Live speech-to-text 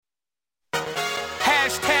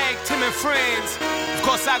and friends. Of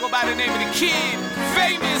course, I go by the name of the Kid,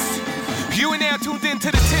 famous. You are now tuned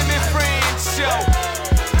into the Tim and Friends show.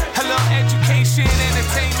 Hello, education,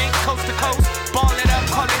 entertainment, coast to coast. Ball it up,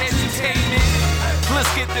 call it entertainment.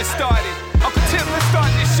 Let's get this started. Uncle Tim, let's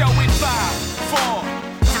start this show in 5, 4,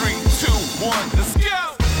 3, 2, 1. Let's go.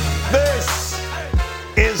 This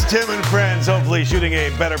is Tim and Friends, hopefully shooting a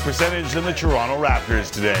better percentage than the Toronto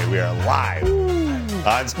Raptors today. We are live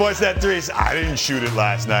on Sportsnet 3. I didn't shoot it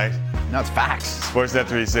last night. No, it's facts. Sportsnet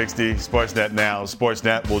 360, Sportsnet Now.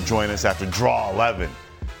 Sportsnet will join us after Draw 11,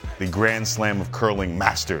 the Grand Slam of Curling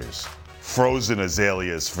Masters. Frozen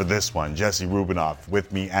azaleas for this one. Jesse Rubinoff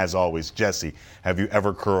with me as always. Jesse, have you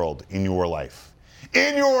ever curled in your life?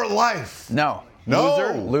 In your life? No.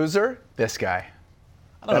 No. Loser? This guy.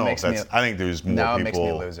 I don't know if that's, I think there's more people. No, it makes me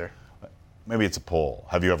a loser. Maybe it's a poll.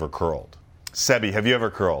 Have you ever curled? Sebi, have you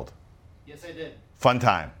ever curled? Yes, I did. Fun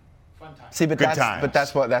time. Fun time. See, but Good times.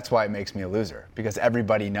 that's why it makes me a loser, because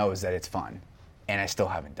everybody knows that it's fun, and I still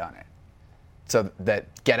haven't done it. So that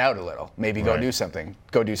get out a little, maybe go Right. do something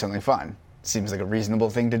fun. Seems like a reasonable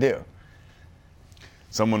thing to do.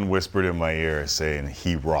 Someone whispered in my ear saying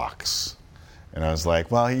he rocks, and I was like,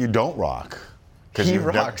 well, you don't rock. He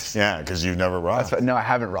rocks. Because you've never rocked. No, I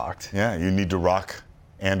haven't rocked. Yeah, you need to rock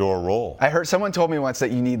and or roll. I heard someone told me once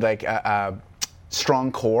that you need like a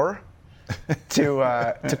strong core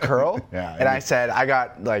to curl. Yeah, and I said I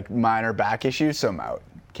got like minor back issues, so I'm out.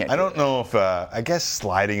 Can't. I don't know if I guess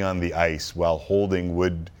sliding on the ice while holding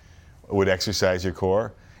would exercise your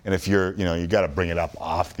core, and if you're you got to bring it up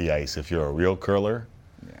off the ice if you're a real curler.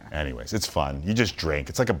 Yeah. Anyways, it's fun. You just drink.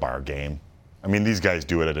 It's like a bar game. I mean, these guys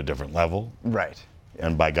do it at a different level. Right. Yeah.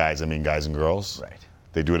 And by guys, I mean guys and girls. Right.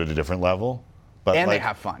 They do it at a different level. But And like, they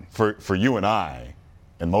have fun. For you and I,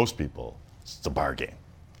 and most people, it's a bar game.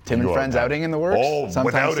 Tim You and go Friends out outing in the works? Oh, sometime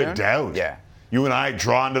without a soon? doubt. Yeah. You and I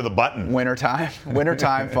drawn to the button. Wintertime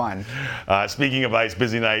fun. Speaking of ice,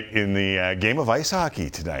 busy night in the game of ice hockey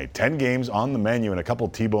tonight. 10 games on the menu and a couple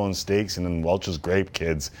T-bone steaks and then Welch's Grape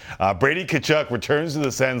Kids. Brady Tkachuk returns to the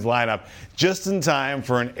Sens lineup just in time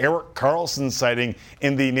for an Erik Karlsson sighting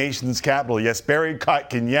in the nation's capital. Jesperi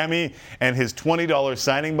Kotkaniemi and his $20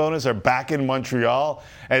 signing bonus are back in Montreal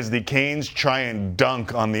as the Canes try and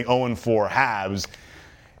dunk on the 0-4 Habs.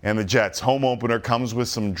 And the Jets' home opener comes with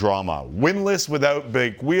some drama. Winless without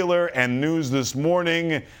Blake Wheeler, and news this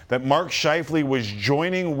morning that Mark Scheifele was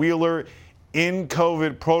joining Wheeler in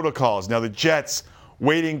COVID protocols. Now the Jets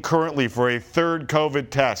waiting currently for a third COVID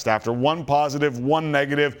test. After one positive, one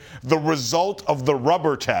negative, the result of the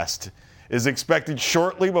rubber test is expected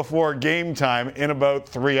shortly before game time in about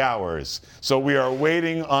 3 hours. So we are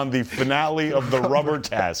waiting on the finale of the rubber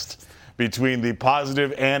test between the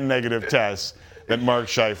positive and negative tests that Mark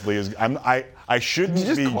Scheifele is. I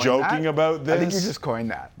shouldn't be joking about this. I think you just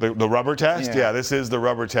coined that. The rubber test? Yeah. Yeah, this is the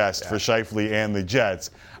rubber test for Scheifele and the Jets.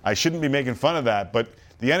 I shouldn't be making fun of that, but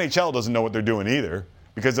the NHL doesn't know what they're doing either.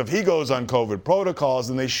 Because if he goes on COVID protocols,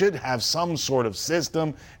 then they should have some sort of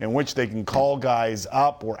system in which they can call guys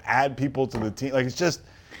up or add people to the team. Like,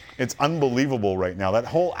 it's unbelievable right now. That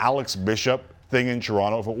whole Alex Bishop thing in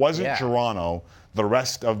Toronto, if it wasn't Toronto, the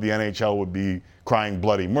rest of the NHL would be crying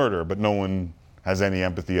bloody murder, but no one has any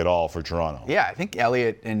empathy at all for Toronto. Yeah, I think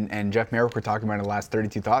Elliot and Jeff Merrick were talking about it in the last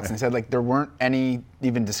 32 Thoughts, and they said like there weren't any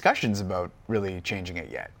even discussions about really changing it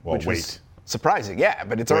yet. Well, which wait. Was surprising, yeah,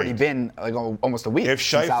 but it's already been like almost a week If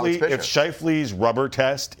since Alex Bishop. Scheifele's rubber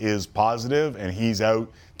test is positive and he's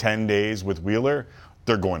out 10 days with Wheeler,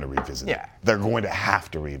 they're going to revisit it. Yeah. They're going to have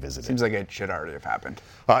to revisit Seems like it should already have happened.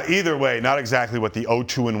 Either way, not exactly what the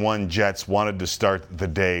 0-2-1 Jets wanted to start the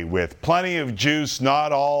day with. Plenty of juice,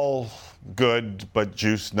 not all good, but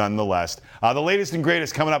juice nonetheless. The latest and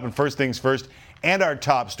greatest coming up in First Things First, and our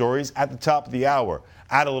top stories at the top of the hour.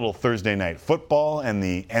 Add a little Thursday night football and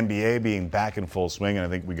the NBA being back in full swing, and I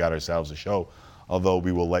think we got ourselves a show, although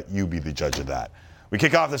we will let you be the judge of that. We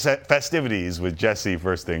kick off the festivities with Jesse.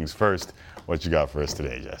 First Things First. What you got for us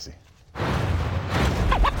today, Jesse?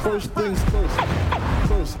 First things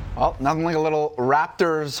first. Well, nothing like a little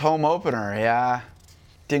Raptors home opener. Yeah,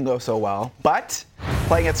 didn't go so well. But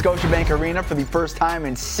playing at Scotiabank Arena for the first time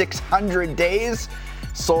in 600 days.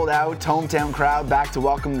 Sold out, hometown crowd back to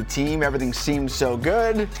welcome the team. Everything seemed so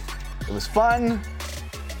good. It was fun.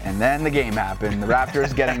 And then the game happened. The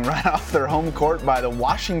Raptors getting run off their home court by the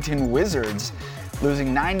Washington Wizards,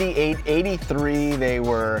 losing 98-83. They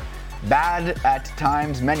were bad at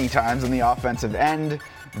times, many times on the offensive end,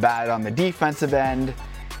 bad on the defensive end.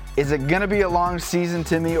 Is it going to be a long season,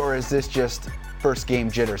 Timmy, or is this just first game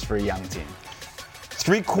jitters for a young team?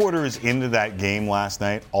 3/4 into that game last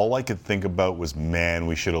night, all I could think about was, man,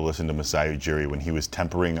 we should have listened to Masai Ujiri when he was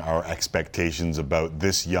tempering our expectations about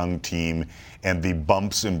this young team and the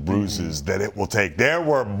bumps and bruises that it will take. There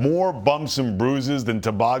were more bumps and bruises than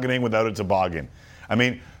tobogganing without a toboggan. I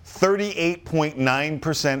mean,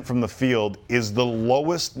 38.9% from the field is the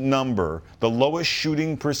lowest number, the lowest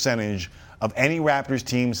shooting percentage of any Raptors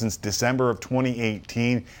team since December of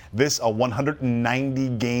 2018. This a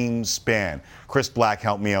 190-game span. Chris Black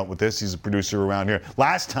helped me out with this. He's a producer around here.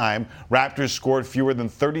 Last time Raptors scored fewer than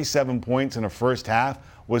 37 points in a first half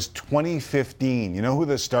was 2015. You know who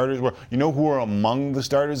the starters were? You know who were among the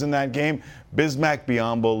starters in that game? Bismack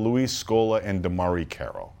Biyombo, Luis Scola, and DeMarre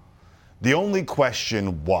Carroll. The only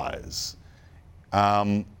question was,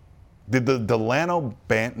 did the Delano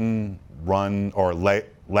Banton run or led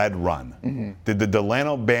run? Mm-hmm. Did the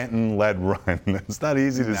Delano Banton led run, it's not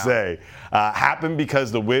easy to say, happen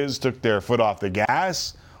because the Wiz took their foot off the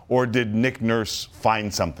gas, or did Nick Nurse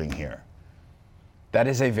find something here? That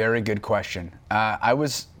is a very good question.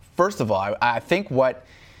 First of all, I think when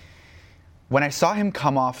I saw him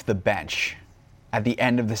come off the bench at the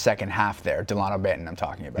end of the second half there, Delano Banton I'm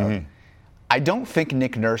talking about, mm-hmm. I don't think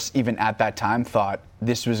Nick Nurse even at that time thought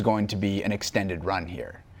this was going to be an extended run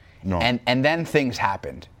here. No. And then things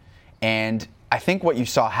happened. And I think what you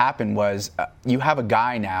saw happen was you have a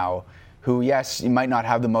guy now who, yes, you might not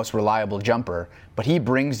have the most reliable jumper, but he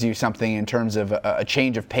brings you something in terms of a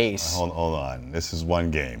change of pace. Hold on. This is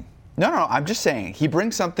one game. No, I'm just saying. He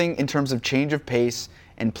brings something in terms of change of pace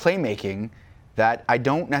and playmaking that I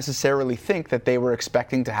don't necessarily think that they were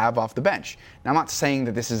expecting to have off the bench. Now, I'm not saying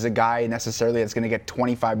that this is a guy necessarily that's going to get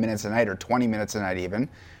 25 minutes a night or 20 minutes a night even,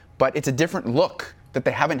 but it's a different look that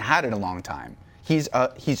they haven't had in a long time. He's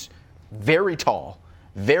very tall,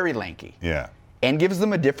 very lanky. Yeah. And gives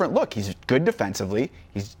them a different look. He's good defensively.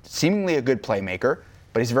 He's seemingly a good playmaker,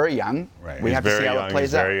 but he's very young. Right. We have to see how it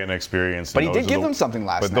plays out. He's very inexperienced. But he did give them something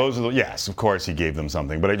last night. Yes, of course he gave them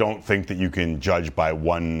something. But I don't think that you can judge by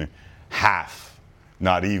one half,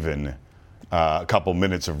 not even a couple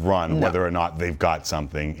minutes of run, whether or not they've got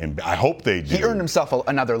something. And I hope they do. He earned himself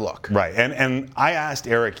another look. Right. And I asked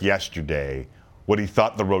Eric yesterday what he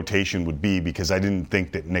thought the rotation would be because I didn't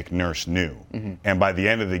think that Nick Nurse knew. Mm-hmm. And by the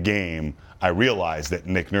end of the game, I realized that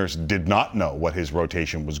Nick Nurse did not know what his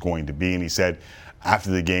rotation was going to be. And he said after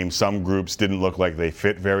the game, some groups didn't look like they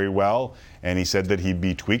fit very well. And he said that he'd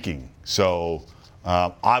be tweaking. So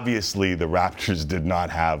obviously the Raptors did not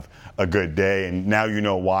have a good day. And now you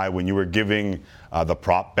know why. When you were giving the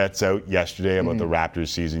prop bets out yesterday about the Raptors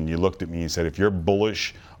season, you looked at me and said, if you're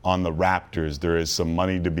bullish on the Raptors, there is some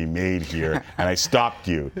money to be made here. And I stopped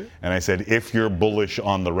you. And I said, if you're bullish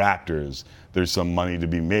on the Raptors, there's some money to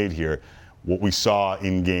be made here. What we saw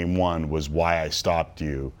in game one was why I stopped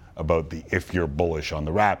you about the if you're bullish on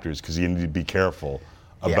the Raptors, because you need to be careful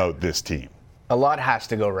about this team. A lot has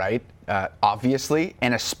to go right, obviously,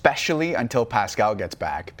 and especially until Pascal gets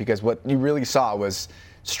back, because what you really saw was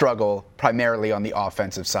struggle primarily on the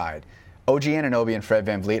offensive side. OG Anunoby and Fred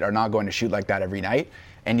VanVleet are not going to shoot like that every night,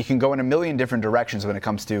 and you can go in a million different directions when it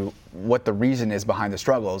comes to what the reason is behind the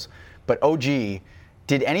struggles. But OG,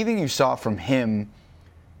 did anything you saw from him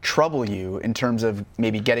trouble you in terms of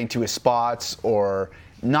maybe getting to his spots or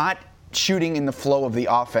not shooting in the flow of the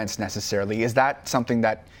offense necessarily? Is that something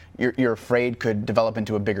that you're afraid could develop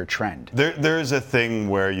into a bigger trend? There's a thing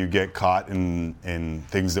where you get caught in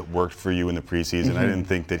things that worked for you in the preseason. Mm-hmm. I didn't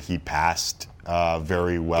think that he passed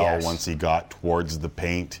very well once he got towards the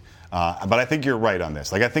paint. But I think you're right on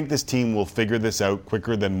this. Like, I think this team will figure this out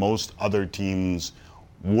quicker than most other teams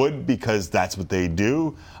would, because that's what they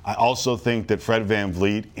do. I also think that Fred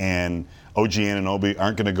VanVleet and OG Anunoby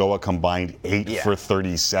aren't going to go a combined 8 for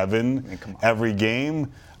 37 every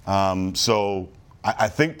game. So I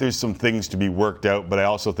think there's some things to be worked out, but I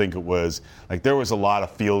also think it was, like, there was a lot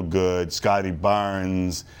of feel good. Scotty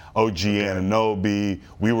Barnes, OG Anunoby,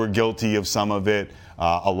 we were guilty of some of it.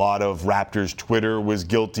 A lot of Raptors Twitter was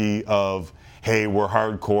guilty of, hey, we're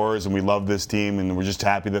hardcores and we love this team and we're just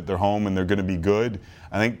happy that they're home and they're going to be good.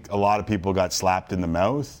 I think a lot of people got slapped in the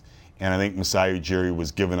mouth, and I think Masai Ujiri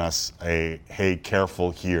was giving us a, hey,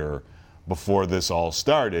 careful here before this all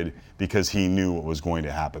started, because he knew what was going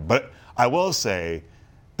to happen. But I will say,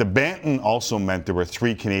 the Banton also meant there were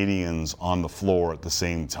 3 Canadians on the floor at the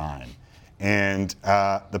same time. And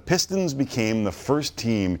the Pistons became the first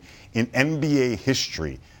team in NBA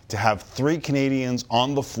history to have 3 Canadians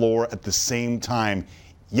on the floor at the same time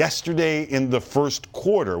yesterday in the first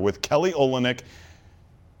quarter, with Kelly Olynyk,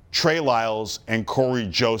 Trey Lyles, and Corey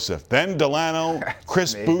Joseph. Then Delano,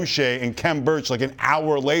 Chris Boucher, and Kem Birch, like an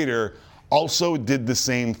hour later, also did the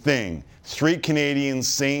same thing. 3 Canadians,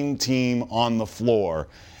 same team on the floor.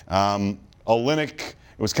 Olynyk, it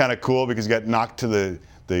was kind of cool because he got knocked to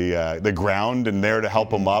the ground, and there to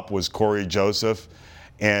help him up was Corey Joseph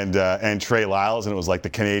and Trey Lyles, and it was like the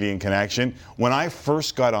Canadian connection. When I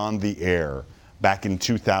first got on the air back in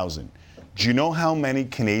 2000, do you know how many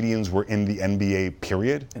Canadians were in the NBA,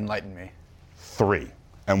 period? Enlighten me. 3.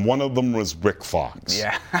 And one of them was Rick Fox.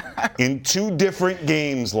 Yeah. In 2 different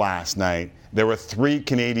games last night, there were 3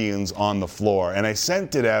 Canadians on the floor. And I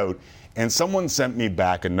sent it out, and someone sent me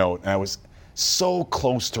back a note, and I was so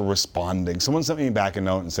close to responding. Someone sent me back a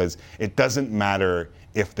note and says, it doesn't matter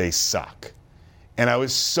if they suck. And I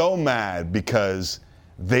was so mad because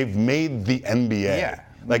they've made the NBA. Yeah.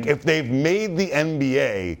 Like, if they've made the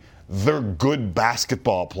NBA, they're good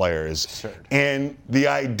basketball players. Absurd. And the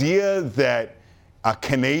idea that a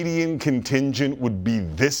Canadian contingent would be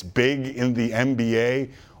this big in the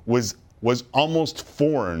NBA was almost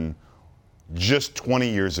foreign just 20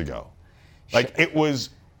 years ago. Like, it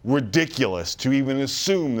was ridiculous to even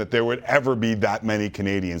assume that there would ever be that many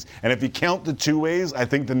Canadians. And if you count the two-ways, I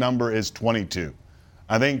think the number is 22.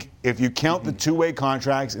 I think if you count the two-way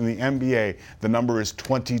contracts in the NBA, the number is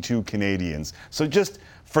 22 Canadians. So just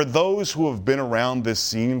for those who have been around this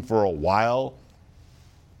scene for a while,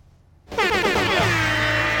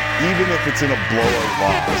 even if it's in a blowout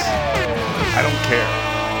loss, I don't care.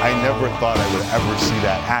 I never thought I would ever see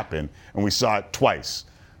that happen. And we saw it twice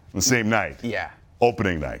on the same night. Yeah.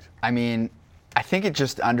 Opening night. I mean, I think it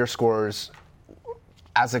just underscores,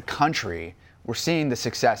 as a country, we're seeing the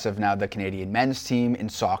success of now the Canadian men's team in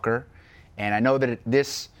soccer. And I know that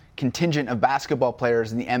this contingent of basketball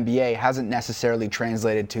players in the NBA hasn't necessarily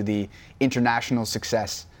translated to the international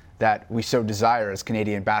success that we so desire as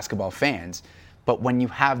Canadian basketball fans. But when you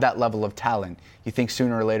have that level of talent, you think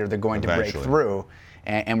sooner or later they're going to break through.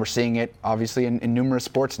 And we're seeing it, obviously, in numerous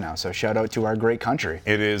sports now. So shout out to our great country.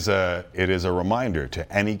 It is a reminder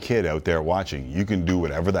to any kid out there watching, you can do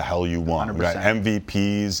whatever the hell you want. 100%. We got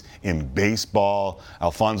MVPs in baseball.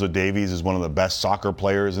 Alphonso Davies is one of the best soccer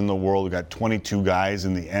players in the world. We got 22 guys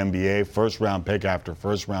in the NBA, first-round pick after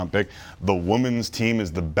first-round pick. The women's team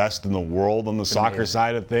is the best in the world on the soccer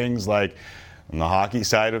side of things. Like, on the hockey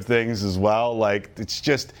side of things as well. Like, it's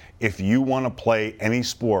just, if you want to play any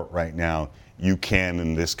sport right now, you can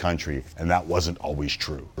in this country, and that wasn't always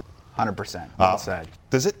true. 100%. Well said.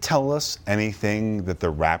 Does it tell us anything that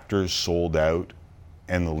the Raptors sold out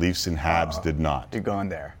and the Leafs and Habs did not? You're going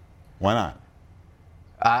there. Why not?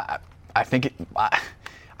 I think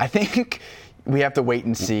we have to wait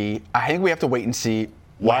and see. I think we have to wait and see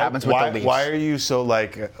what happens with the Leafs. Why are you so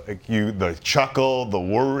like you? The chuckle, the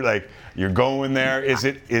word, like you're going there. Is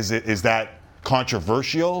that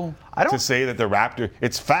controversial to say that the Raptors?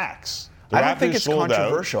 It's facts. The I don't Raptors think it's sold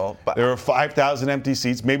controversial. Out. But there are 5,000 empty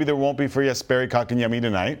seats. Maybe there won't be for Jesperi Kotkaniemi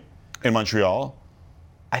tonight in Montreal.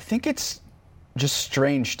 I think it's just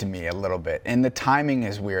strange to me a little bit, and the timing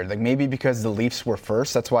is weird. Like, maybe because the Leafs were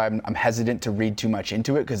first, that's why I'm hesitant to read too much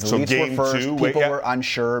into it, because the Leafs were first. People were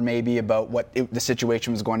unsure maybe about what the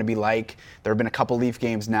situation was going to be like. There have been a couple Leaf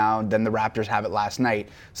games now, then the Raptors have it last night.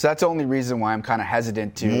 So that's the only reason why I'm kind of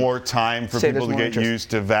hesitant to more time for people to get used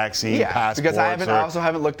to vaccine passports. Because I also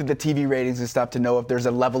haven't looked at the TV ratings and stuff to know if there's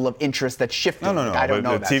a level of interest that's shifting. No. I don't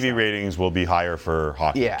know. The TV ratings will be higher for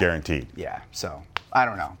hockey, guaranteed. Yeah. So I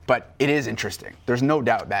don't know, but it is interesting. There's no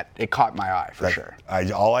doubt that it caught my eye for sure.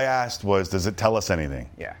 All I asked was, does it tell us anything?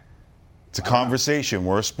 Yeah. It's a conversation.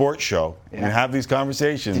 We're a sports show. Yeah. We have these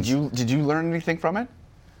conversations. Did you learn anything from it?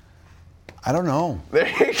 I don't know. There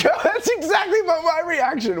you go. That's exactly what my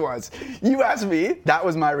reaction was. You asked me, that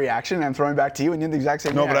was my reaction, and I'm throwing back to you, and you had the exact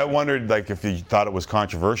same reaction. But I wondered, like, if you thought it was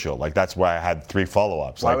controversial. Like, that's why I had 3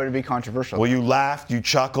 follow-ups. Why would it be controversial? Well, you laughed, you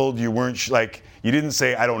chuckled, you weren't, you didn't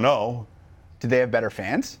say, I don't know. Did they have better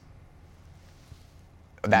fans?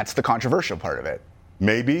 That's the controversial part of it.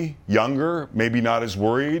 Maybe. Younger, maybe not as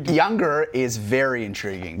worried. Younger is very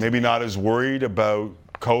intriguing. Maybe not as worried about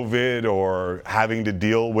COVID or having to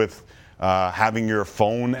deal with having your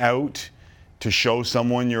phone out to show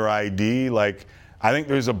someone your ID. Like, I think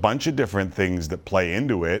there's a bunch of different things that play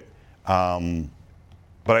into it. But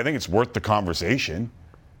I think it's worth the conversation.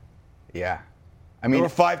 Yeah. I mean, there were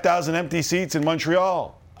 5,000 empty seats in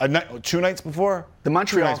Montreal. 2 nights before? The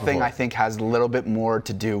Montreal thing, I think, has a little bit more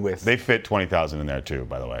to do with... They fit 20,000 in there, too,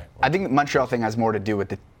 by the way. I think the Montreal thing has more to do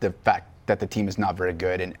with the fact that the team is not very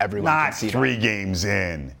good and everyone can see that. Not 3 games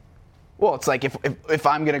in. Well, it's like if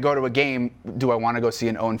I'm going to go to a game, do I want to go see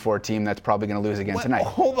an 0-4 team that's probably going to lose again tonight?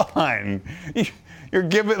 Hold on. You're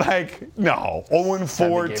giving, no,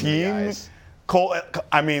 0-4 team? Cole,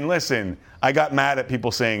 I mean, listen, I got mad at people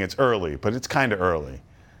saying it's early, but it's kind of early.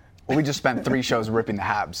 Well, we just spent 3 shows ripping the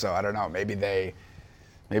Habs, so I don't know. Maybe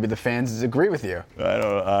the fans agree with you. I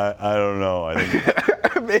don't know. I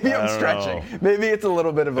think Maybe I'm stretching. know. Maybe it's a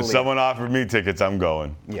little bit of a if leap. someone offered me tickets, I'm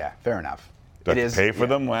going. Yeah, fair enough. Do I have to pay for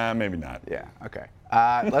them? Well, maybe not. Yeah, okay.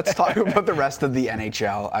 Let's talk about the rest of the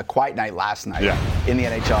NHL. A quiet night last night in the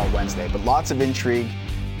NHL Wednesday, but lots of intrigue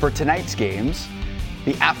for tonight's games.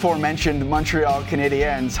 The aforementioned Montreal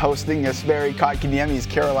Canadiens hosting Jesperi Kotkaniemi's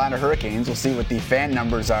Carolina Hurricanes. We'll see what the fan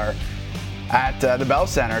numbers are at the Bell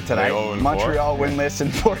Center tonight. 0-4? Montreal winless in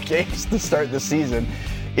 4 games to start the season.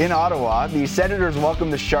 In Ottawa, the Senators welcome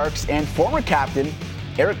the Sharks and former captain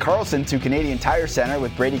Erik Karlsson to Canadian Tire Center,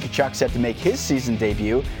 with Brady Tkachuk set to make his season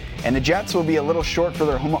debut. And the Jets will be a little short for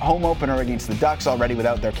their home opener against the Ducks, already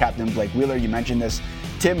without their captain Blake Wheeler. You mentioned this.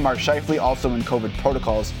 Mark Scheifele also in COVID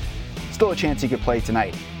protocols. Still a chance he could play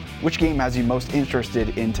tonight. Which game has you most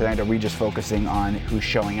interested in tonight? Are we just focusing on who's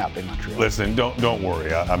showing up in Montreal? Listen, don't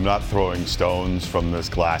worry. I'm not throwing stones from this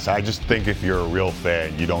glass. I just think if you're a real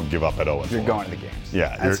fan, you don't give up at 0-4. You're going to the games.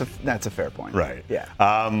 Yeah. That's a fair point. Right. Yeah.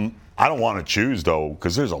 I don't want to choose, though,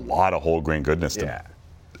 because there's a lot of whole grain goodness to it.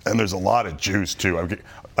 And there's a lot of juice, too.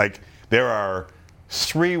 Like, there are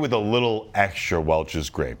 3 with a little extra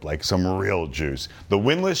Welch's grape, like some real juice. The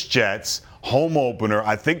winless Jets, home opener,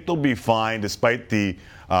 I think they'll be fine despite the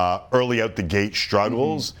early out the gate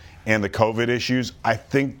struggles and the COVID issues. I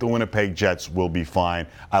think the Winnipeg Jets will be fine.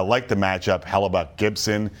 I like the matchup. Hellebuck,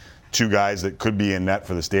 Gibson, 2 guys that could be in net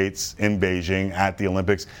for the States in Beijing at the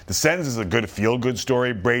Olympics. The Sens is a good feel-good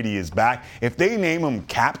story. Brady is back. If they name him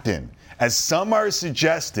captain, as some are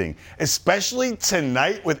suggesting, especially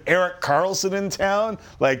tonight with Erik Karlsson in town,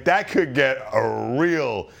 like that could get a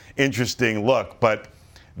real interesting look. But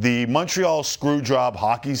the Montreal screwjob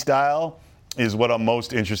hockey style is what I'm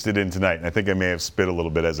most interested in tonight. And I think I may have spit a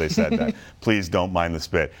little bit as I said that. Please don't mind the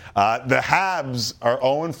spit. The Habs are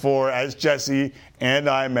 0-4, as Jesse and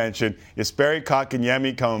I mentioned. Jesperi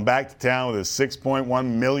Kotkaniemi coming back to town with a $6.1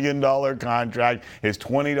 million contract, his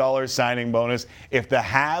 $20 signing bonus. If the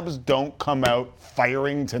Habs don't come out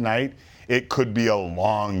firing tonight, it could be a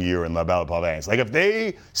long year in La Belle Province. Like, if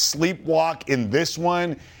they sleepwalk in this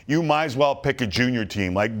one, you might as well pick a junior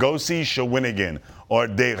team. Like, go see Shawinigan or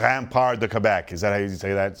Des Remparts de Quebec. Is that how you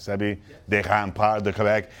say that, Sebi? Des Remparts de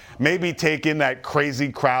Quebec. Maybe take in that crazy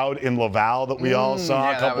crowd in Laval that we all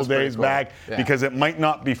saw a couple days back, because it might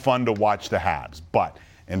not be fun to watch the Habs. But,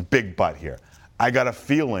 and big but here, I got a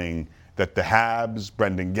feeling that the Habs,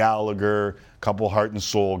 Brendan Gallagher, a couple heart and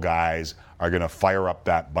soul guys are going to fire up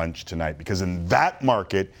that bunch tonight, because in that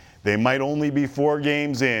market, they might only be 4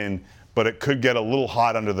 games in, but it could get a little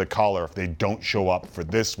hot under the collar if they don't show up for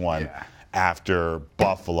this one after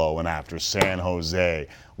Buffalo and after San Jose.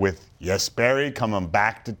 With Jesperi coming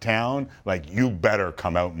back to town, like, you better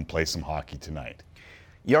come out and play some hockey tonight.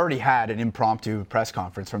 You already had an impromptu press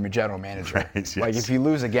conference from your general manager. Right, yes. Like, if you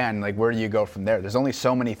lose again, like, where do you go from there? There's only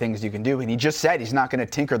so many things you can do. And he just said he's not going to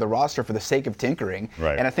tinker the roster for the sake of tinkering.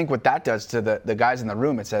 Right. And I think what that does to the guys in the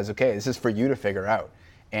room, it says, okay, this is for you to figure out.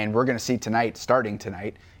 And we're going to see tonight, starting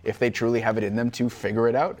tonight, if they truly have it in them to figure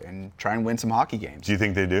it out and try and win some hockey games. Do you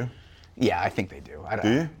think they do? Yeah, I think they do. Do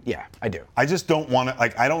you? Yeah, I do. I just don't want to,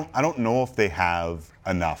 like, I don't know if they have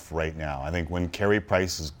enough right now. I think when Carey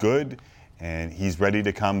Price is good and he's ready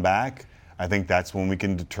to come back, I think that's when we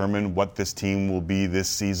can determine what this team will be this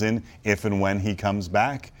season, if and when he comes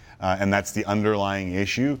back. And that's the underlying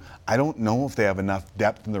issue. I don't know if they have enough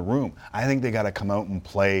depth in the room. I think they got to come out and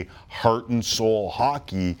play heart and soul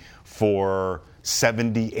hockey for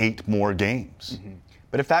 78 more games. Mm-hmm.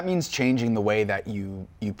 But if that means changing the way that you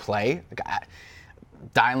play, like,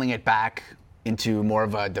 dialing it back into more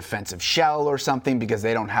of a defensive shell or something because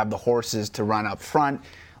they don't have the horses to run up front,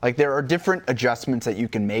 like, there are different adjustments that you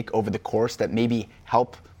can make over the course that maybe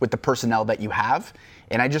help with the personnel that you have.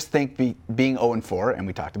 And I just think being 0-4, and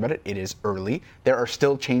we talked about it, it is early. There are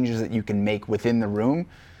still changes that you can make within the room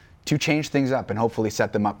to change things up and hopefully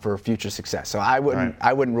set them up for future success. So I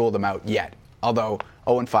wouldn't rule them out yet, although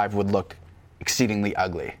 0-5 would look exceedingly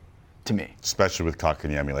ugly to me. Especially with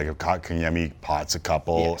Kotkaniemi. Like, if Kotkaniemi pots a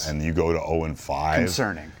couple and you go to 0-5.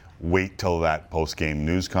 Concerning. Wait till that post-game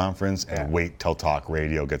news conference and wait till Talk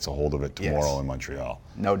Radio gets a hold of it tomorrow in Montreal.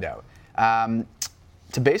 No doubt.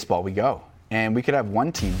 To baseball we go. And we could have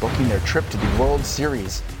one team booking their trip to the World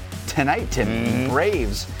Series tonight, Tim. The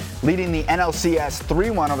Braves leading the NLCS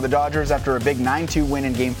 3-1 over the Dodgers after a big 9-2 win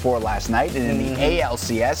in Game 4 last night. And in the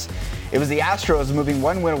ALCS, it was the Astros moving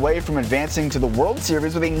one win away from advancing to the World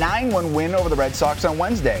Series with a 9-1 win over the Red Sox on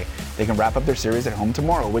Wednesday. They can wrap up their series at home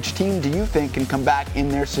tomorrow. Which team do you think can come back in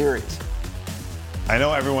their series? I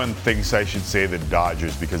know everyone thinks I should say the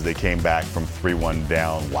Dodgers because they came back from 3-1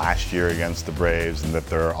 down last year against the Braves and that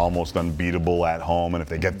they're almost unbeatable at home. And if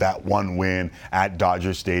they get that one win at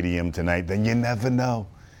Dodger Stadium tonight, then you never know.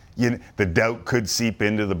 The doubt could seep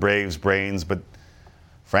into the Braves' brains, but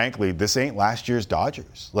frankly, this ain't last year's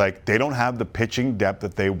Dodgers. Like, they don't have the pitching depth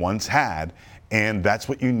that they once had, and that's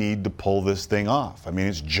what you need to pull this thing off. I mean,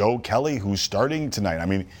 it's Joe Kelly who's starting tonight. I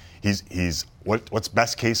mean, he's what's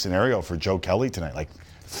best case scenario for Joe Kelly tonight? Like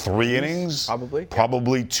 3 innings?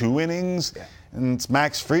 Probably 2 innings. Yeah. And it's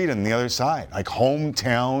Max Fried on the other side. Like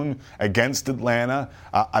hometown against Atlanta.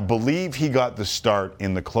 I believe he got the start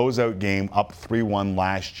in the closeout game up 3-1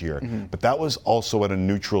 last year. Mm-hmm. But that was also at a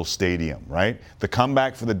neutral stadium, right? The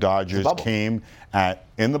comeback for the Dodgers came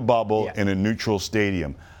in the bubble in a neutral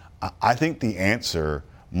stadium. I think the answer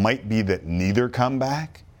might be that neither come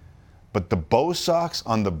back. But the Bo Sox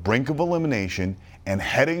on the brink of elimination and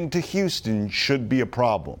heading to Houston should be a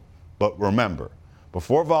problem. But remember,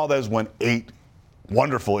 before Valdez went 8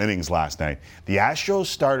 wonderful innings last night, the Astros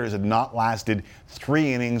starters had not lasted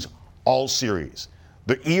 3 innings all series.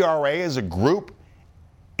 The ERA as a group,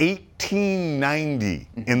 1890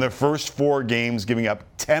 in the first 4 games, giving up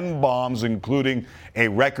 10 bombs, including a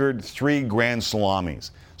record 3 grand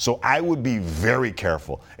salamis. So I would be very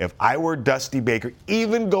careful. If I were Dusty Baker,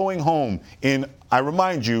 even going home in, I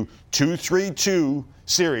remind you, 2-3-2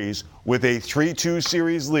 series with a 3-2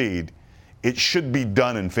 series lead, it should be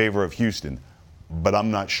done in favor of Houston. But I'm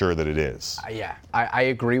not sure that it is. I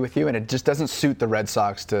agree with you, and it just doesn't suit the Red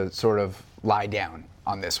Sox to sort of lie down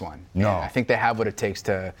on this one. No. And I think they have what it takes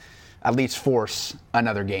to at least force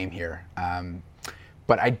another game here.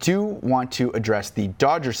 But I do want to address the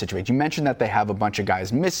Dodgers situation. You mentioned that they have a bunch of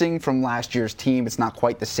guys missing from last year's team. It's not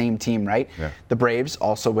quite the same team, right? Yeah. The Braves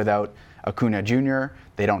also without Acuna Jr.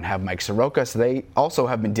 They don't have Mike Soroka, so they also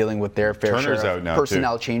have been dealing with their fair Turner's share out of now,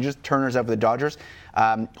 personnel too. changes. Turner's out for the Dodgers.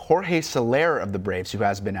 Jorge Soler of the Braves, who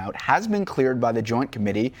has been out, has been cleared by the Joint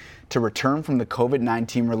Committee to return from the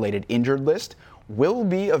COVID-19 related injured list. Will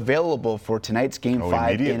be available for tonight's Game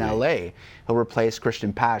 5 in LA. He'll replace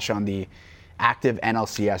Christian Pache on the active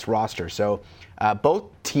NLCS roster. So both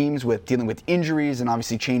teams dealing with injuries and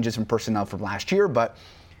obviously changes in personnel from last year, but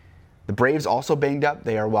the Braves also banged up.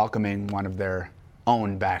 They are welcoming one of their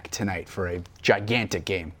own back tonight for a gigantic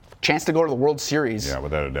game. Chance to go to the World Series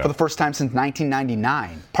without a doubt. for the first time since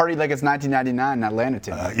 1999. Party like it's 1999 in Atlanta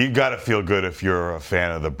tonight. You got to feel good if you're a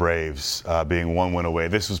fan of the Braves being 1 win away.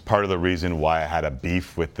 This was part of the reason why I had a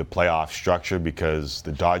beef with the playoff structure, because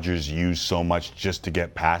the Dodgers used so much just to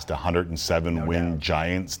get past a 107-win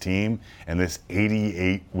Giants team, and this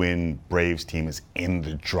 88-win Braves team is in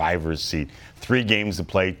the driver's seat. 3 games to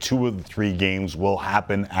play. 2 of the 3 games will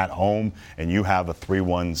happen at home, and you have a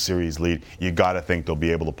 3-1 series lead. You got to think they'll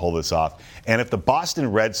be able to pull this off. And if the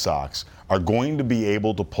Boston Red Sox are going to be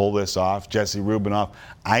able to pull this off, Jesse Rubinoff,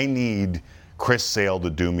 I need Chris Sale to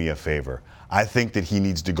do me a favor. I think that he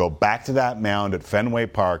needs to go back to that mound at Fenway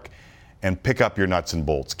Park and pick up your nuts and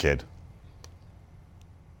bolts, kid.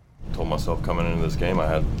 Told myself coming into this game I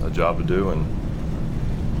had a job to do, and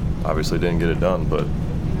obviously didn't get it done, but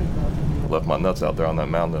left my nuts out there on that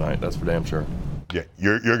mound tonight, that's for damn sure. Yeah,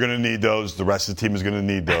 you're going to need those. The rest of the team is going to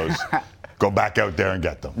need those. Go back out there and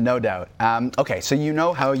get them. No doubt. Okay, so you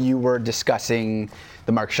know how you were discussing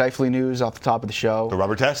the Mark Scheifele news off the top of the show? The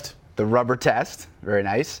rubber test? The rubber test. Very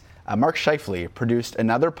nice. Mark Scheifele produced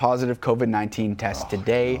another positive COVID-19 test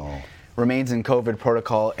today. No. Remains in COVID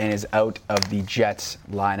protocol and is out of the Jets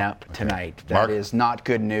lineup tonight. That is not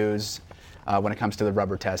good news when it comes to the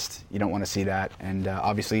rubber test. You don't want to see that. And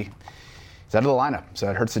obviously, he's out of the lineup, so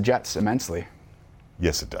it hurts the Jets immensely.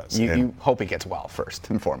 Yes, it does. You hope he gets well first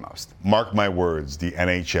and foremost. Mark my words, the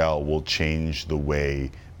NHL will change the way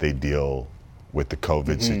they deal with the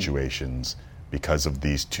COVID situations because of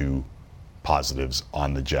these 2 positives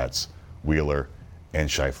on the Jets, Wheeler and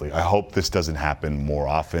Scheifele. I hope this doesn't happen more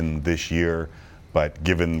often this year, but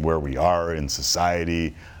given where we are in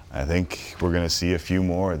society, I think we're going to see a few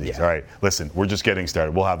more of these. Yeah. All right, listen, we're just getting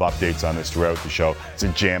started. We'll have updates on this throughout the show. It's a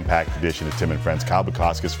jam-packed edition of Tim and Friends. Kyle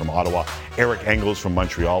Bukauskas from Ottawa, Eric Engels from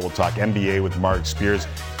Montreal. We'll talk NBA with Mark Spears,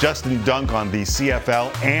 Justin Dunk on the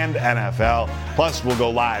CFL and NFL. Plus, we'll go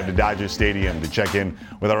live to Dodger Stadium to check in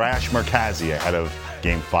with Arash Markazi ahead of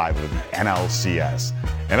Game 5 of the NLCS.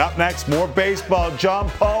 And up next, more baseball. John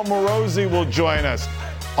Paul Morosi will join us.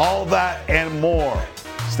 All that and more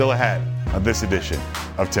still ahead of this edition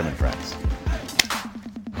of Tim and Friends.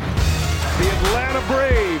 The Atlanta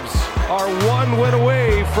Braves are 1 win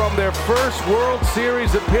away from their first World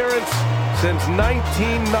Series appearance since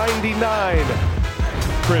 1999.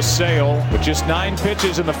 Chris Sale with just 9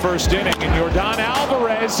 pitches in the first inning, and Yordan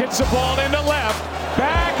Alvarez hits the ball into left.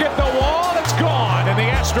 Back at the wall, it's gone, and the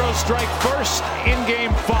Astros strike first in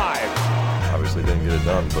Game 5. Obviously didn't get it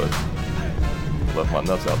done, but left my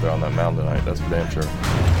nuts out there on that mound tonight. That's for damn sure.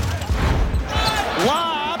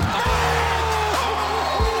 Lob.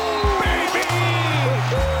 Baby!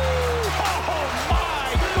 Oh,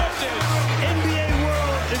 my goodness! NBA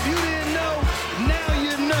world, if you didn't know, now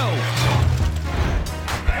you know.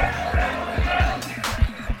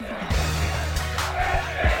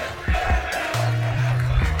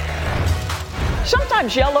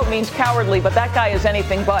 Sometimes yellow means cowardly, but that guy is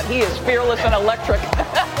anything but. He is fearless and electric.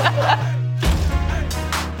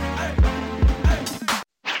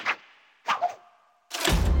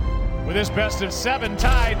 With this best of 7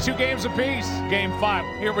 tied, 2 games apiece. Game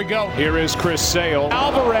 5. Here we go. Here is Chris Sale.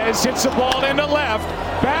 Alvarez hits the ball into left.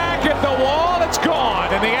 Back at the wall, it's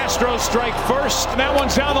gone. And the Astros strike first. And that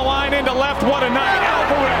one's down the line into left. What a night.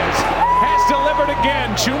 Alvarez has delivered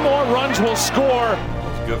again. 2 more runs will score.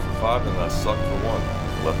 Good for 5, and I sucked for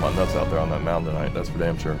 1. Left my nuts out there on that mound tonight. That's for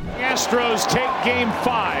damn sure. The Astros take Game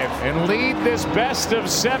 5 and lead this best of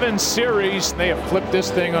 7 series. They have flipped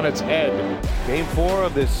this thing on its head. Game 4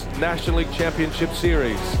 of this National League Championship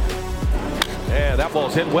Series. And that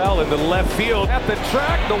ball's hit well into left field. At the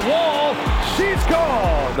track, the wall, she's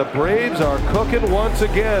gone. The Braves are cooking once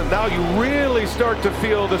again. Now you really start to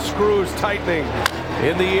feel the screws tightening.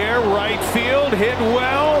 In the air, right field, hit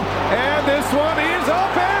well, and this one is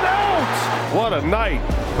up and out. What a night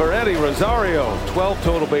for Eddie Rosario. 12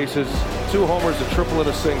 total bases, 2 homers, a triple, and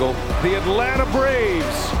a single. The Atlanta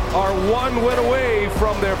Braves are 1 win away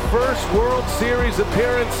from their first World Series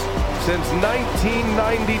appearance since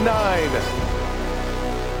 1999.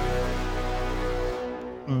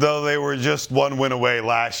 Though they were just 1 win away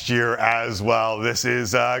last year as well. This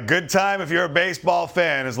is a good time if you're a baseball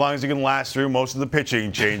fan, as long as you can last through most of the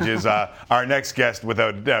pitching changes. Our next guest,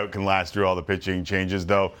 without a doubt, can last through all the pitching changes,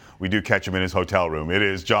 though we do catch him in his hotel room. It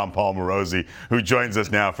is Jon Paul Morosi, who joins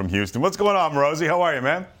us now from Houston. What's going on, Morosi? How are you,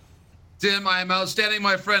 man? Tim, I'm outstanding,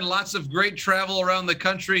 my friend. Lots of great travel around the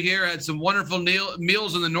country here. Had some wonderful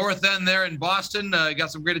meals in the North End there in Boston. Got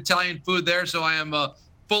some great Italian food there, so I am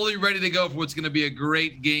fully ready to go for what's going to be a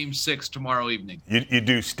great Game 6 tomorrow evening. You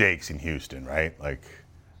do steaks in Houston, right? Like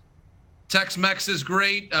Tex-Mex is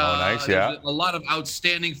great. Nice, yeah. A lot of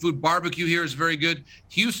outstanding food. Barbecue here is very good.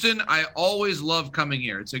 Houston, I always love coming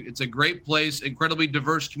here. It's a great place, incredibly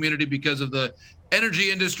diverse community because of the energy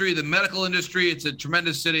industry, the medical industry. It's a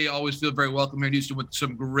tremendous city. I always feel very welcome here in Houston with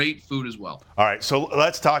some great food as well. All right, so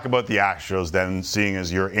let's talk about the Astros then, seeing as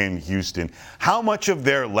you're in Houston. How much of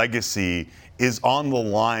their legacy is on the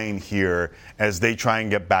line here as they try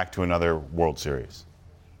and get back to another World Series?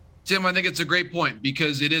 Tim, I think it's a great point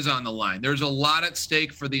because it is on the line. There's a lot at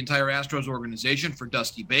stake for the entire Astros organization. For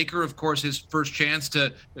Dusty Baker, of course, his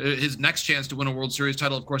next chance to win a World Series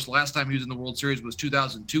title. Of course, the last time he was in the World Series was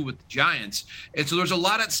 2002 with the Giants. And so there's a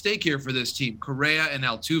lot at stake here for this team. Correa and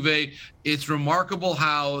Altuve. It's remarkable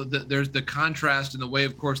how there's the contrast in the way,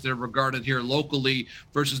 of course, they're regarded here locally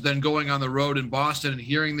versus then going on the road in Boston and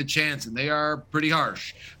hearing the chants. And they are pretty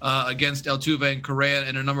harsh against Altuve and Correa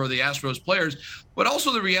and a number of the Astros players. But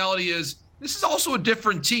also the reality is this is also a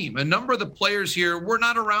different team. A number of the players here were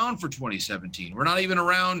not around for 2017. We're not even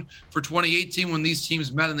around for 2018 when these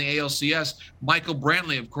teams met in the ALCS. Michael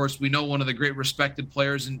Brantley, of course, we know one of the great respected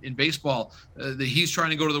players in baseball. He's trying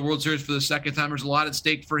to go to the World Series for the second time. There's a lot at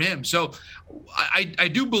stake for him. So I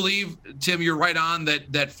do believe, Tim, you're right on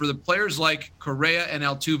that for the players like Correa and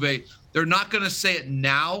Altuve, they're not going to say it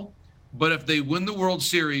now, but if they win the World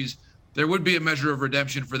Series, there would be a measure of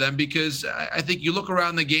redemption for them because I think you look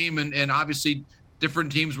around the game and obviously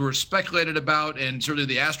different teams were speculated about, and certainly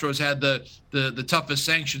the Astros had the toughest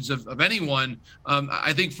sanctions of anyone.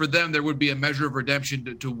 I think for them, there would be a measure of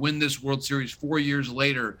redemption to win this World Series 4 years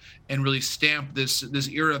later and really stamp this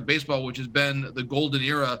era of baseball, which has been the golden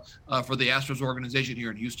era for the Astros organization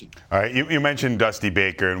here in Houston. All right, you mentioned Dusty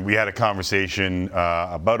Baker, and we had a conversation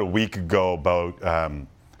about a week ago about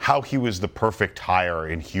how he was the perfect hire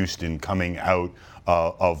in Houston coming out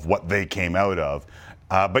of what they came out of.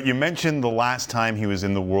 But you mentioned the last time he was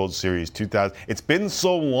in the World Series, 2000. It's been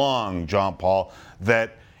so long, Jon Paul,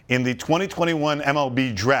 that in the 2021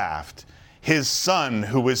 MLB draft, his son,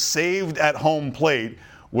 who was saved at home plate,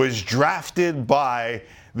 was drafted by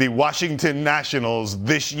the Washington Nationals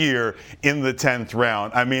this year in the 10th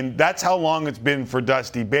round. I mean, that's how long it's been for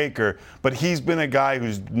Dusty Baker, but he's been a guy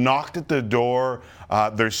who's knocked at the door.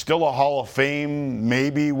 There's still a Hall of Fame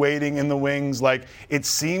maybe waiting in the wings. Like, it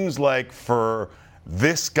seems like for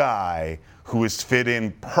this guy who has fit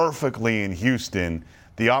in perfectly in Houston,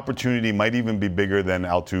 the opportunity might even be bigger than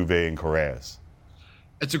Altuve and Correas.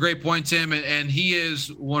 It's a great point, Tim, and he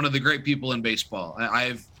is one of the great people in baseball.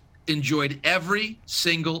 I've enjoyed every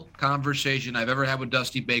single conversation I've ever had with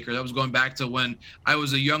Dusty Baker. That was going back to when I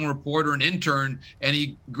was a young reporter and intern, and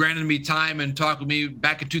he granted me time and talked with me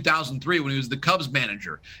back in 2003 when he was the Cubs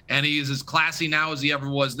manager. And he is as classy now as he ever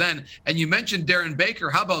was then. And you mentioned Darren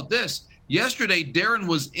Baker. How about this? Yesterday, Darren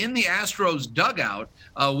was in the Astros dugout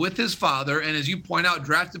with his father, and as you point out,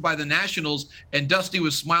 drafted by the Nationals, and Dusty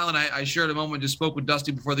was smiling. I shared a moment, just spoke with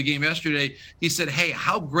Dusty before the game yesterday. He said, hey,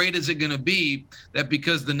 how great is it going to be that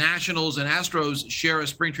because the Nationals and Astros share a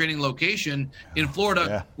spring training location in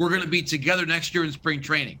Florida, we're going to be together next year in spring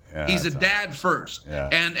training. He's a dad first.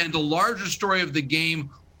 And the larger story of the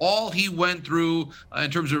game, all he went through in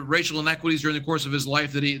terms of racial inequities during the course of his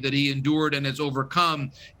life that he endured and has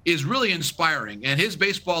overcome is really inspiring. And his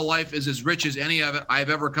baseball life is as rich as any I've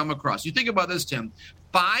ever come across. You think about this, Tim,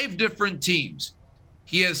 5 different teams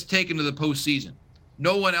he has taken to the postseason.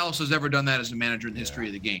 No one else has ever done that as a manager in the history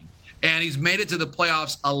of the game. And he's made it to the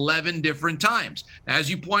playoffs 11 different times. As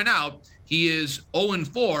you point out, he is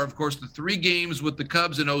 0-4. Of course, the 3 games with the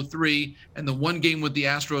Cubs in 2003 and the 1 game with the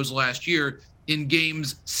Astros last year, in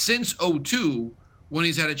games since 2002 when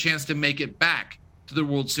he's had a chance to make it back to the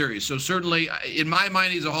World Series. So certainly, in my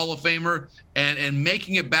mind, he's a Hall of Famer, and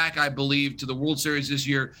making it back, I believe, to the World Series this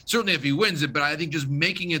year, certainly if he wins it, but I think just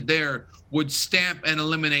making it there would stamp and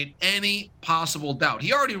eliminate any possible doubt.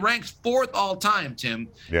 He already ranks 4th all time, Tim,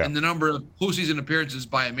 in the number of postseason appearances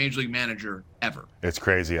by a Major League manager ever. It's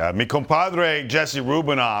crazy. Mi compadre Jesse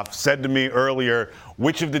Rubinoff said to me earlier,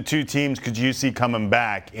 which of the 2 teams could you see coming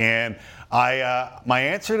back? And my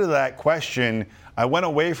answer to that question, I went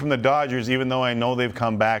away from the Dodgers, even though I know they've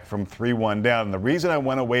come back from 3-1 down. And the reason I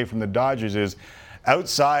went away from the Dodgers is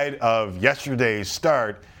outside of yesterday's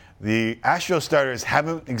start, the Astros starters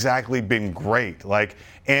haven't exactly been great.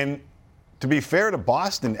 And to be fair to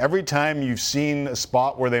Boston, every time you've seen a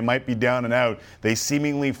spot where they might be down and out, they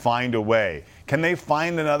seemingly find a way. Can they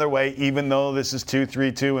find another way, even though this is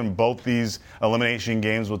 2-3-2 and both these elimination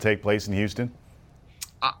games will take place in Houston?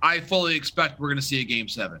 I fully expect we're going to see a Game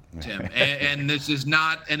 7, Tim. and this is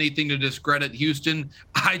not anything to discredit Houston.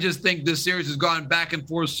 I just think this series has gone back and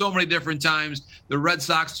forth so many different times. The Red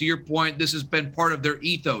Sox, to your point, this has been part of their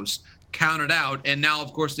ethos, counted out. And now,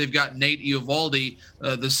 of course, they've got Nate Eovaldi,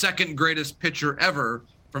 the second greatest pitcher ever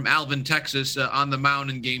from Alvin, Texas, on the mound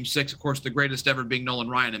in Game 6. Of course, the greatest ever being Nolan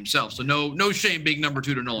Ryan himself. So no shame being number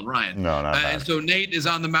 2 to Nolan Ryan. No, not bad. And so Nate is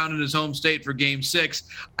on the mound in his home state for Game 6.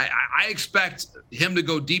 I expect him to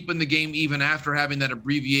go deep in the game even after having that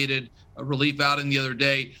abbreviated relief outing the other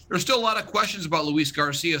day. There's still a lot of questions about Luis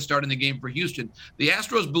Garcia starting the game for Houston. The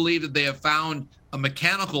Astros believe that they have found a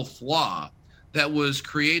mechanical flaw that was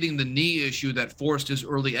creating the knee issue that forced his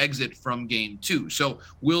early exit from Game 2. So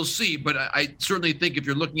we'll see. But I certainly think if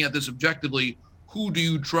you're looking at this objectively, who do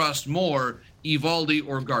you trust more, Eovaldi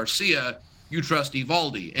or Garcia? You trust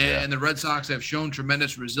Eovaldi. And the Red Sox have shown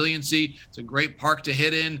tremendous resiliency. It's a great park to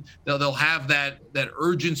hit in. They'll have that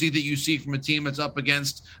urgency that you see from a team that's up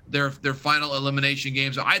against their final elimination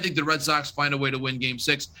games. So I think the Red Sox find a way to win Game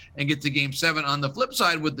 6 and get to Game 7. On the flip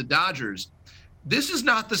side with the Dodgers, this is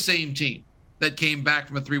not the same team that came back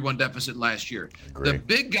from a 3-1 deficit last year. The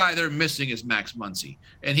big guy they're missing is Max Muncy.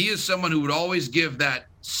 And he is someone who would always give that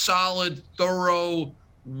solid, thorough,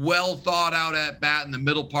 well thought out at bat in the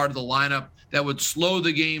middle part of the lineup that would slow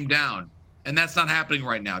the game down. And that's not happening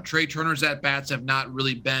right now. Trey Turner's at bats have not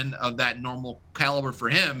really been of that normal caliber for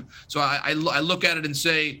him. So I look at it and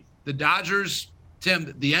say, the Dodgers,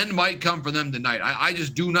 Tim, the end might come for them tonight. I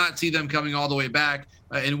just do not see them coming all the way back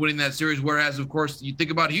and winning that series. Whereas, of course, you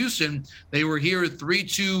think about Houston, they were here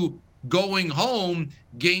 3-2 going home,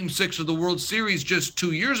 Game 6 of the World Series just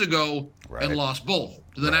 2 years ago and lost both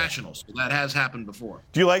to the Nationals. So that has happened before.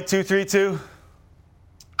 Do you like 2-3-2?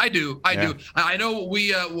 I do. I know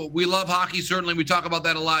we love hockey. Certainly, we talk about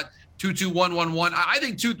that a lot. 2-2-1-1-1. I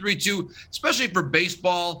think 2-3-2, especially for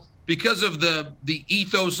baseball, because of the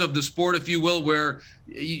ethos of the sport, if you will, where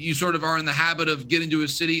you sort of are in the habit of getting to a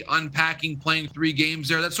city, unpacking, playing 3 games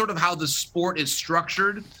there. That's sort of how the sport is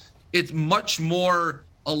structured. It's much more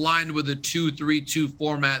aligned with a 2-3-2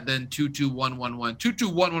 format than 2-2-1-1-1.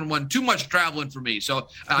 2-2-1-1-1, too much traveling for me. So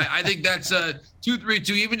I think that's 2-3-2,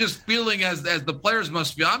 even just feeling as the players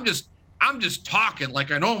must feel. I'm just talking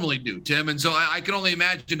like I normally do, Tim. And so I can only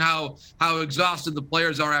imagine how exhausted the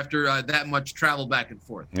players are after that much travel back and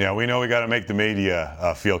forth. Yeah, we know we got to make the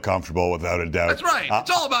media feel comfortable, without a doubt. That's right.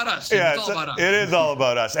 It's all about us. Yeah, it's all about us. It is all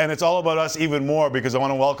about us. And it's all about us even more because I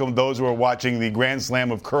want to welcome those who are watching the Grand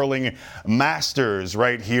Slam of Curling Masters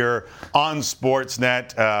right here on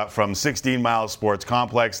Sportsnet from 16 Mile Sports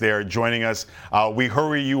Complex. They are joining us. We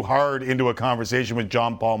hurry you hard into a conversation with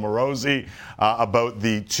John Paul Morosi about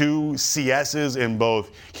the two CSs in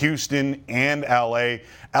both Houston and LA.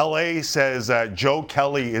 LA says Joe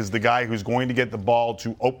Kelly is the guy who's going to get the ball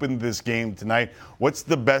to open this game tonight. What's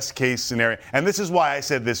the best case scenario? And this is why I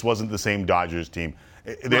said this wasn't the same Dodgers team.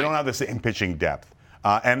 They don't have the same pitching depth.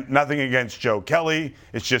 And nothing against Joe Kelly.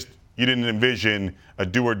 It's just you didn't envision a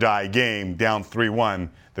do-or-die game down 3-1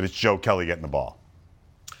 that it's Joe Kelly getting the ball.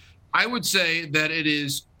 I would say that it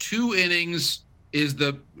is 2 innings is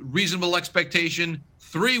the reasonable expectation.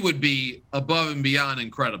 3 would be above and beyond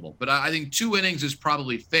incredible. But I think 2 innings is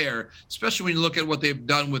probably fair, especially when you look at what they've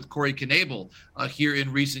done with Corey Knebel here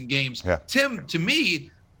in recent games. Yeah. Tim, to me,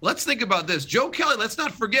 let's think about this. Joe Kelly, let's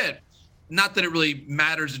not forget, not that it really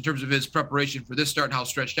matters in terms of his preparation for this start and how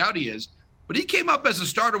stretched out he is, but he came up as a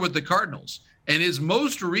starter with the Cardinals. And his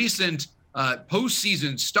most recent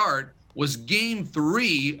postseason start was Game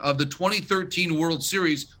 3 of the 2013 World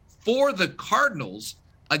Series for the Cardinals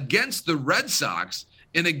against the Red Sox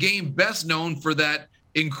in a game best known for that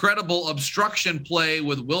incredible obstruction play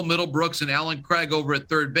with Will Middlebrooks and Alan Craig over at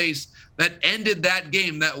third base that ended that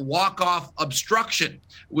game, that walk-off obstruction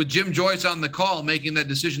with Jim Joyce on the call making that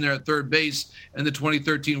decision there at third base in the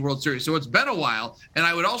 2013 World Series. So it's been a while. And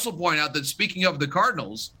I would also point out that speaking of the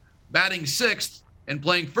Cardinals, batting 6th and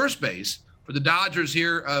playing first base for the Dodgers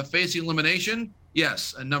here facing elimination,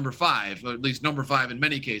 yes, a number 5, or at least number 5 in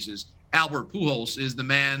many cases. Albert Pujols is the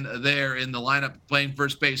man there in the lineup playing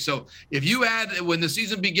first base. So if you had, when the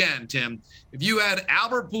season began, Tim, if you had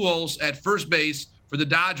Albert Pujols at first base for the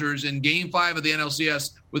Dodgers in Game 5 of the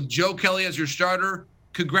NLCS with Joe Kelly as your starter,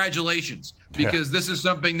 congratulations, because this is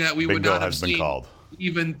something that we would not have seen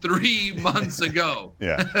even 3 months ago.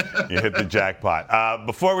 Yeah, you hit the jackpot.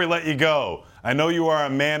 Before we let you go, I know you are a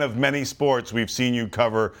man of many sports. We've seen you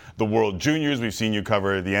cover the World Juniors. We've seen you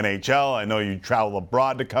cover the NHL. I know you travel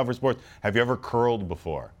abroad to cover sports. Have you ever curled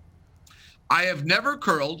before? I have never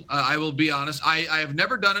curled. I will be honest. I have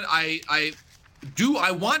never done it.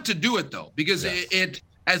 I want to do it though, because it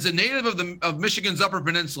as a native of Michigan's Upper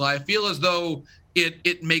Peninsula, I feel as though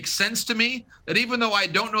it makes sense to me that even though I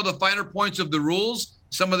don't know the finer points of the rules,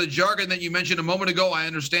 some of the jargon that you mentioned a moment ago, I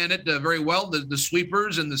understand it very well. The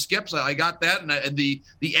sweepers and the skips, I got that, and the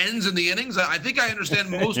ends and the innings. I think I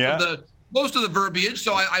understand most of the verbiage.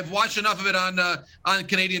 So I've watched enough of it on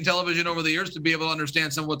Canadian television over the years to be able to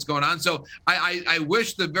understand some of what's going on. So I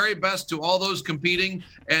wish the very best to all those competing.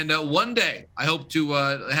 And one day I hope to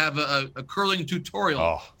have a curling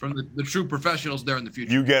tutorial from the true professionals there in the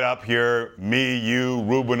future. You get up here, me, you,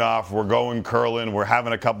 Rubinoff, we're going curling. We're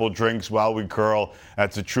having a couple drinks while we curl.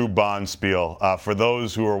 That's a true bond spiel. For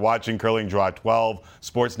those who are watching Curling Draw 12,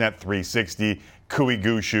 Sportsnet 360, Kui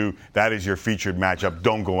Gushu, that is your featured matchup.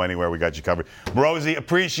 Don't go anywhere. We got you covered. Morosi,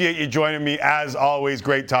 appreciate you joining me. As always,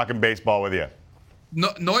 great talking baseball with you.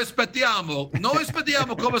 Noi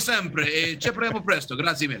aspettiamo come sempre e ci apriamo presto.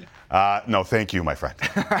 Grazie mille. No, thank you, my friend.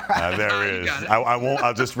 There is. I won't.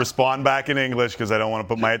 I'll just respond back in English because I don't want to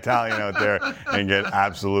put my Italian out there and get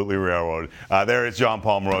absolutely railroaded. There is John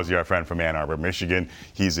Paul Morosi, our friend from Ann Arbor, Michigan.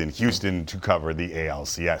 He's in Houston to cover the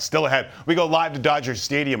ALCS. Still ahead, we go live to Dodger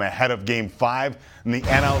Stadium ahead of Game 5 in the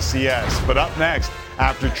NLCS. But up next,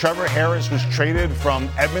 after Trevor Harris was traded from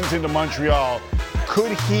Edmonton to Montreal,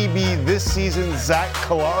 could he be this season's Zach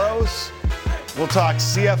Collaros? We'll talk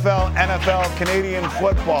CFL, NFL, Canadian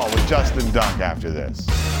football with Justin Dunk after this.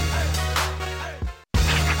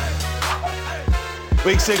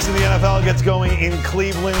 Week 6 in the NFL gets going in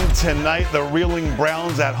Cleveland tonight. The Reeling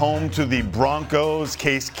Browns at home to the Broncos.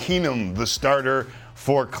 Case Keenum, the starter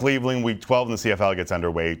for Cleveland. Week 12 in the CFL gets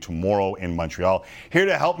underway tomorrow in Montreal. Here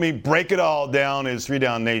to help me break it all down is 3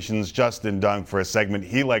 Down Nation's Justin Dunk for a segment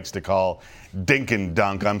he likes to call Dink and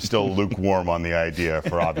Dunk. I'm still lukewarm on the idea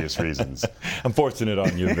for obvious reasons. I'm forcing it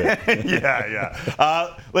on you a bit.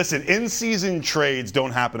 Yeah. Listen, in-season trades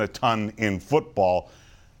don't happen a ton in football.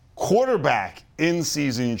 Quarterback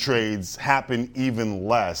in-season trades happen even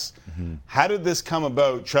less. Mm-hmm. How did this come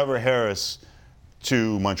about? Trevor Harris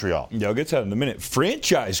to Montreal. Yeah, I'll get to that in a minute.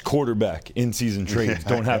 Franchise quarterback in-season trades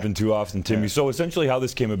don't happen too often, Timmy. So essentially how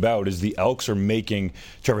this came about is the Elks are making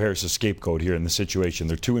Trevor Harris a scapegoat here in the situation.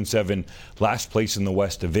 They're 2-7, last place in the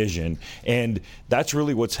West Division. And that's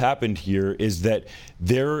really what's happened here is that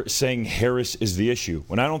they're saying Harris is the issue,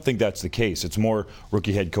 when I don't think that's the case. It's more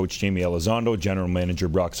rookie head coach Jamie Elizondo, general manager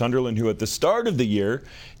Brock Sunderland, who at the start of the year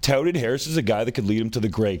touted Harris as a guy that could lead him to the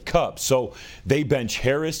Grey Cup. So they bench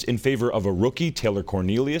Harris in favor of a rookie, Taylor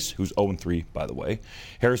Cornelius, who's 0-3, by the way.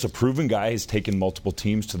 Harris, a proven guy, has taken multiple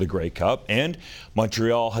teams to the Grey Cup. And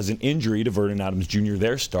Montreal has an injury to Vernon Adams Jr.,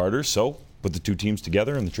 their starter. So put the two teams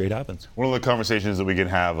together and the trade happens. One of the conversations that we can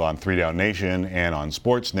have on 3 Down Nation and on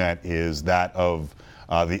Sportsnet is that of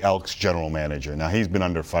the Elks general manager. Now, he's been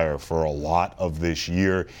under fire for a lot of this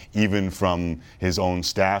year, even from his own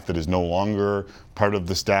staff that is no longer part of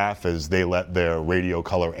the staff as they let their radio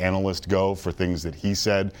color analyst go for things that he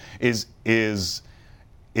said. Is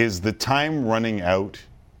the time running out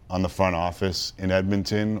on the front office in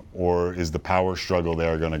Edmonton, or is the power struggle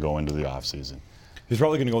there going to go into the offseason? He's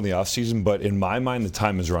probably going to go in the offseason, but in my mind, the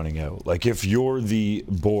time is running out. Like, if you're the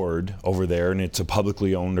board over there and it's a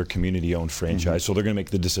publicly owned or community-owned franchise, so they're going to make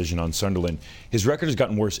the decision on Sunderland, his record has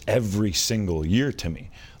gotten worse every single year to me.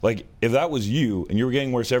 Like, if that was you and you were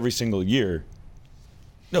getting worse every single year,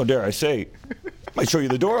 no, dare I say, might show you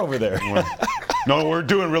the door over there. No, we're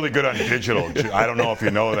doing really good on digital. I don't know if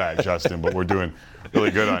you know that, Justin, but we're doing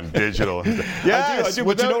really good on digital. Yes, I do,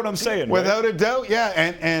 but you know what I'm saying, right? Without a doubt, yeah.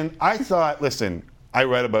 And I thought, listen, I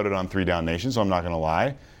read about it on 3 Down Nation, so I'm not going to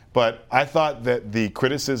lie. But I thought that the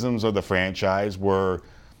criticisms of the franchise were,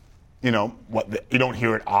 you don't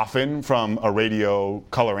hear it often from a radio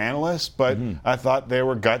color analyst, but I thought they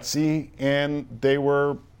were gutsy and they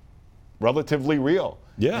were relatively real.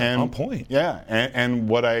 Yeah, on point. Yeah, and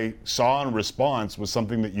what I saw in response was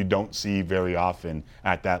something that you don't see very often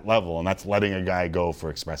at that level, and that's letting a guy go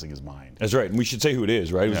for expressing his mind. That's right, and we should say who it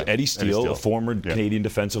is, right? It was Eddie Steele, a former Canadian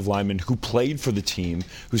defensive lineman who played for the team,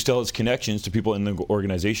 who still has connections to people in the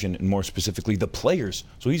organization, and more specifically, the players.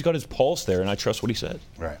 So he's got his pulse there, and I trust what he said.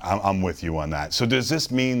 Right, I'm with you on that. So does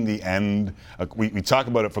this mean the end? We talk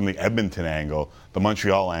about it from the Edmonton angle, the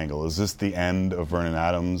Montreal angle. Is this the end of Vernon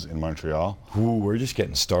Adams in Montreal? Ooh, we're just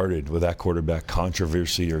getting started with that quarterback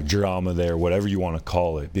controversy or drama there, whatever you want to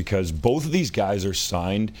call it, because both of these guys are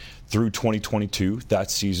signed through 2022,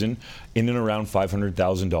 that season, in and around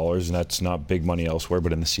 $500,000, and that's not big money elsewhere,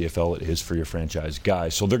 but in the CFL it is for your franchise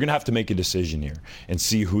guys. So they're going to have to make a decision here and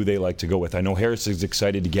see who they like to go with. I know Harris is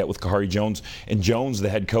excited to get with Kahari Jones, and Jones, the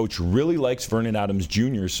head coach, really likes Vernon Adams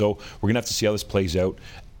Jr., so we're going to have to see how this plays out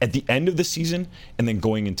at the end of the season and then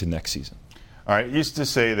going into next season. All right, used to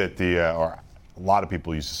say that a lot of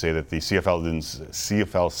people used to say that the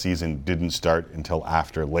CFL season didn't start until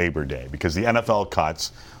after Labor Day because the NFL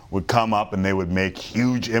cuts would come up and they would make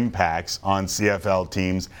huge impacts on CFL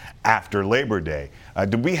teams after Labor Day.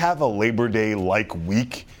 Do we have a Labor Day-like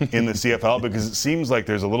week in the CFL? Because it seems like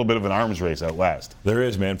there's a little bit of an arms race out west. There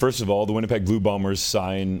is, man. First of all, the Winnipeg Blue Bombers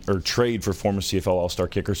sign or trade for former CFL All-Star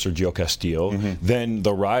kicker Sergio Castillo. Then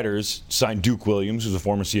the Riders sign Duke Williams, who's a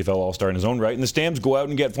former CFL All-Star in his own right. And the Stamps go out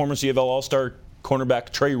and get former CFL All-Star cornerback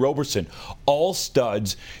Trey Roberson. All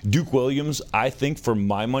studs. Duke Williams, I think, for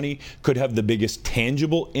my money, could have the biggest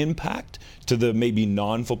tangible impact to the maybe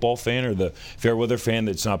non-football fan or the fair-weather fan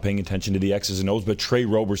that's not paying attention to the X's and O's, but Trey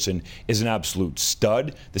Roberson is an absolute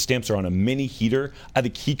stud. The Stamps are on a mini heater. I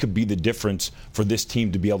think he could be the difference for this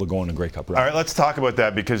team to be able to go on a Grey Cup run. All right, let's talk about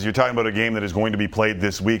that because you're talking about a game that is going to be played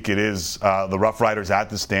this week. It is the Rough Riders at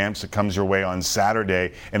the Stamps. It comes your way on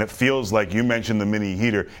Saturday, and it feels like, you mentioned the mini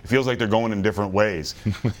heater, it feels like they're going in different ways.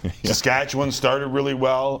 Saskatchewan started really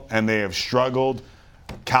well, and they have struggled.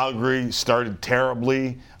 Calgary started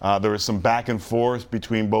terribly. There was some back and forth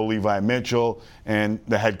between Bo Levi Mitchell and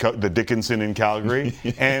the head coach, the Dickinson in Calgary.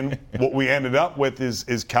 And what we ended up with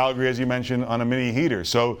is Calgary, as you mentioned, on a mini heater.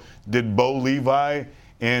 So did Bo Levi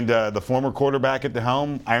and the former quarterback at the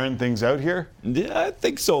helm iron things out here? Yeah, I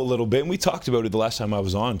think so a little bit. And we talked about it the last time I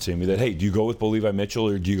was on, Timmy, that, hey, do you go with Bo Levi Mitchell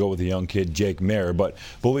or do you go with the young kid, Jake Mayer? But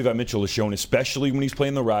Bo Levi Mitchell has shown, especially when he's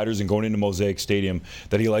playing the Riders and going into Mosaic Stadium,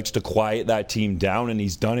 that he likes to quiet that team down, and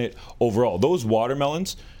he's done it overall. Those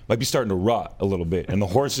watermelons might be starting to rot a little bit, and the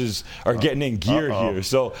horses are getting in gear here.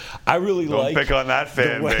 So I really Don't pick on that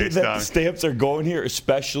fan the way base, that the Stamps are going here,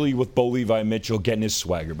 especially with Bo Levi Mitchell getting his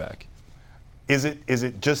swagger back. Is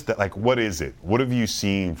it just that, like, what is it? What have you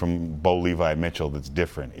seen from Bo Levi Mitchell that's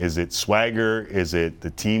different? Is it swagger? Is it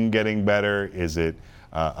the team getting better? Is it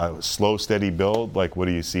a slow, steady build? Like, what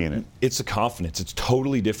do you see in it? It's the confidence. It's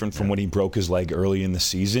totally different from when he broke his leg early in the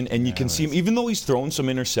season. And you can see him, even though he's thrown some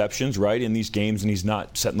interceptions, right, in these games, and he's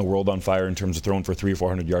not setting the world on fire in terms of throwing for 300 or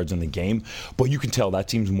 400 yards in the game, but you can tell that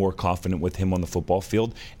team's more confident with him on the football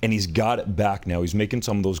field, and he's got it back now. He's making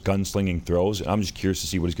some of those gunslinging throws, and I'm just curious to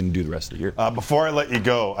see what he's going to do the rest of the year. Before I let you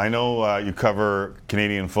go, I know you cover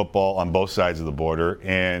Canadian football on both sides of the border,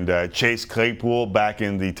 and Chase Claypool back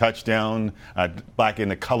in the touchdown, back in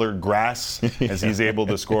the colored grass as he's able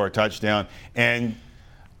to score a touchdown. And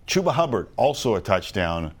Chuba Hubbard, also a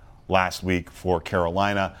touchdown last week for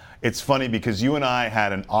Carolina. It's funny because you and I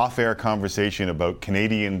had an off-air conversation about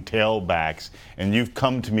Canadian tailbacks, and you've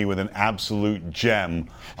come to me with an absolute gem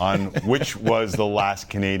on which was the last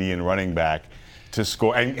Canadian running back to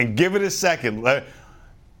score. And give it a second.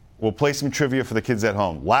 We'll play some trivia for the kids at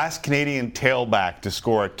home. Last Canadian tailback to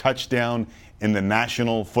score a touchdown in the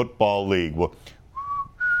National Football League. Well,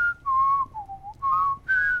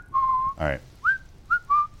 all right.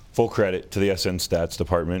 Full credit to the SN Stats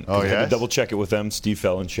department. Oh, I had yes? to double check it with them. Steve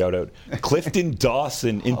Fellon, shout out. Clifton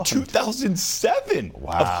Dawson in 2007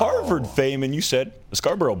 of Harvard fame, and you said a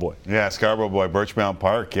Scarborough boy. Yeah, Scarborough boy, Birchmount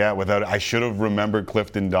Park. Yeah, I should have remembered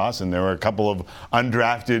Clifton Dawson. There were a couple of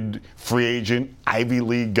undrafted free agent Ivy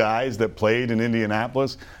League guys that played in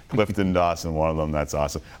Indianapolis. Clifton Dawson, one of them. That's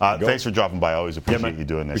awesome. Thanks for dropping by. I always appreciate you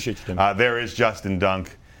doing this. Appreciate you, Tim. There is Justin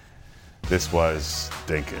Dunk. This was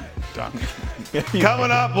Dinkin' Dunk.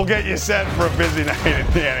 Coming up, we'll get you set for a busy night in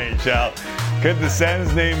the NHL. Could the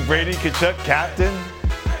Sens name Brady Tkachuk captain?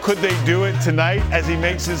 Could they do it tonight as he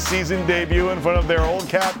makes his season debut in front of their old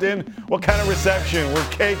captain? What kind of reception will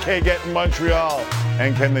KK get in Montreal?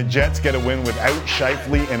 And can the Jets get a win without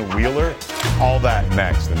Scheifele and Wheeler? All that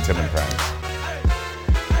next in Tim and Friends.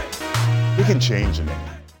 We can change the name.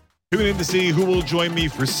 Tune in to see who will join me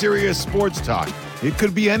for serious sports talk. It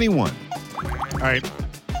could be anyone. All right,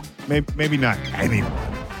 maybe not anyone.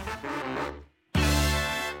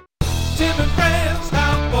 Tim and Friends,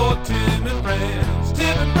 time for Tim and Friends.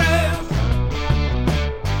 Tim and Friends.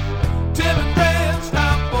 Tim and Friends,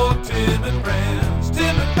 time for Tim and Friends.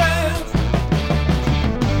 Tim and Friends.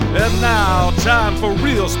 And now, time for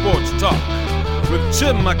real sports talk with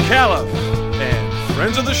Tim McAuliffe and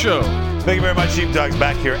friends of the show. Thank you very much, Sheepdogs.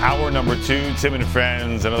 Back here, hour number 2, Tim and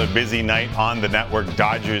Friends. Another busy night on the network.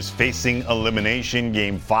 Dodgers facing elimination,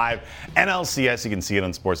 Game 5. NLCS, you can see it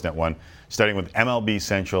on Sportsnet 1, starting with MLB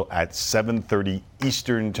Central at 7:30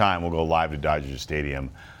 Eastern Time. We'll go live to Dodger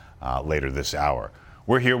Stadium later this hour.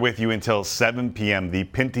 We're here with you until 7 p.m. The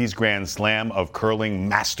Pinty's Grand Slam of Curling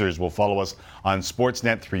Masters will follow us on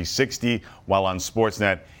Sportsnet 360, while on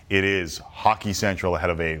Sportsnet, it is Hockey Central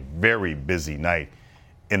ahead of a very busy night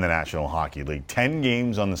in the National Hockey League. 10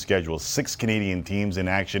 games on the schedule, 6 Canadian teams in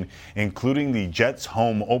action, including the Jets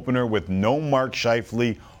home opener with no Mark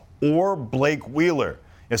Scheifele or Blake Wheeler.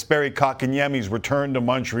 Jesperi Kotkaniemi's return to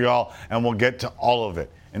Montreal, and we'll get to all of it.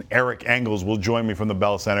 And Eric Engels will join me from the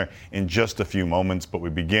Bell Center in just a few moments, but we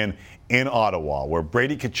begin in Ottawa, where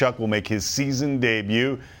Brady Tkachuk will make his season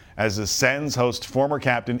debut as the Sens host former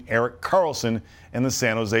captain Erik Karlsson and the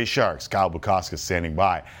San Jose Sharks. Kyle Bukauskas standing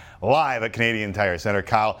by. Live at Canadian Tire Center.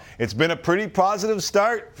 Kyle, it's been a pretty positive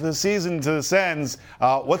start for the season to the Sens.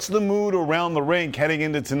 What's the mood around the rink heading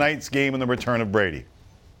into tonight's game and the return of Brady?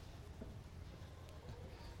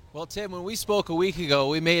 Well, Tim, when we spoke a week ago,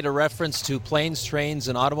 we made a reference to planes, trains,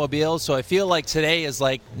 and automobiles. So I feel like today is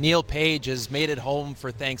like Neil Page has made it home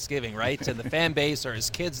for Thanksgiving, right? And the fan base or his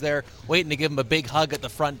kids there waiting to give him a big hug at the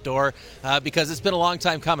front door because it's been a long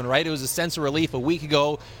time coming, right? It was a sense of relief a week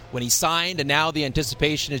ago when he signed, and now the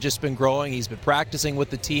anticipation has just been growing. He's been practicing with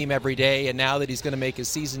the team every day, and now that he's going to make his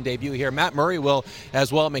season debut here, Matt Murray will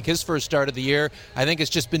as well make his first start of the year. I think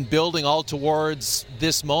it's just been building all towards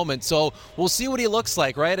this moment. So we'll see what he looks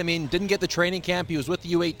like, right? I mean, didn't get the training camp. He was with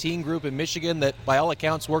the U18 group in Michigan that, by all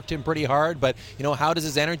accounts, worked him pretty hard. But, you know, how does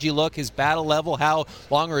his energy look, his battle level, how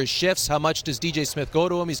long are his shifts, how much does DJ Smith go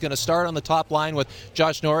to him? He's going to start on the top line with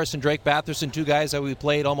Josh Norris and Drake Batherson, two guys that we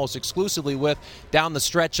played almost exclusively with down the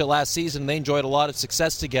stretch of last season. They enjoyed a lot of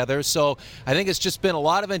success together. So I think it's just been a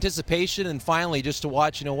lot of anticipation, and finally just to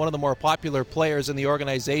watch, you know, one of the more popular players in the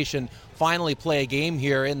organization finally play a game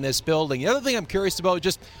here in this building. The other thing I'm curious about,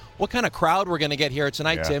 just what kind of crowd we're going to get here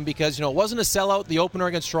tonight, Tim, because, you know, it wasn't a sellout, the opener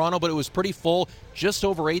against Toronto, but it was pretty full. just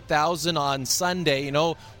over 8,000 on Sunday. You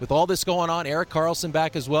know, with all this going on, Erik Karlsson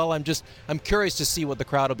back as well. I'm curious to see what the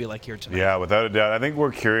crowd will be like here tonight. Yeah, without a doubt. I think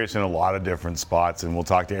we're curious in a lot of different spots, and we'll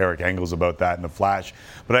talk to Eric Engels about that in a flash.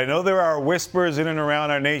 But I know there are whispers in and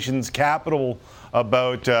around our nation's capital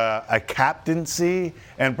about a captaincy,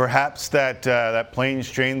 and perhaps that planes,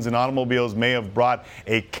 trains, and automobiles may have brought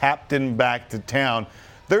a captain back to town.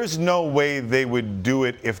 There's no way they would do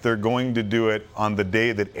it if they're going to do it on the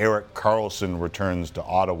day that Erik Karlsson returns to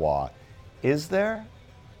Ottawa. Is there?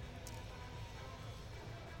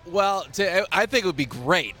 Well, I think it would be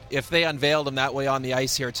great if they unveiled him that way on the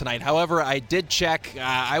ice here tonight. However, I did check.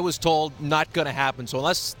 I was told not going to happen. So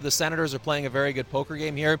unless the Senators are playing a very good poker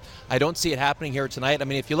game here, I don't see it happening here tonight. I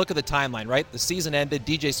mean, if you look at the timeline, right? The season ended.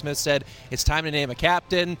 DJ Smith said it's time to name a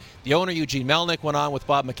captain. The owner, Eugene Melnyk, went on with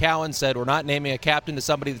Bob McCowan, said we're not naming a captain to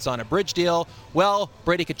somebody that's on a bridge deal. Well,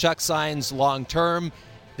 Brady Tkachuk signs long-term.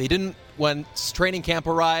 They didn't, when training camp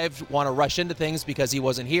arrived, want to rush into things because he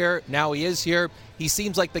wasn't here. Now he is here. He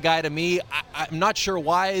seems like the guy to me. I'm not sure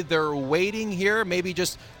why they're waiting here. Maybe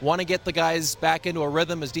just want to get the guys back into a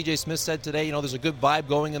rhythm. As DJ Smith said today, you know, there's a good vibe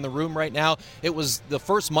going in the room right now. It was the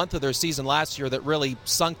first month of their season last year that really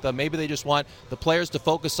sunk them. Maybe they just want the players to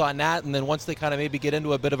focus on that, and then once they kind of maybe get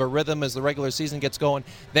into a bit of a rhythm as the regular season gets going,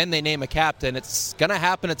 then they name a captain. It's going to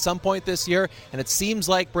happen at some point this year, and it seems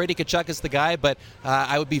like Brady Tkachuk is the guy, but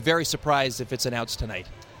I would be very surprised if it's announced tonight.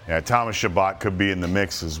 Yeah, Thomas Chabot could be in the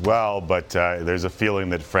mix as well, but there's a feeling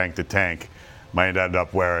that Frank the Tank might end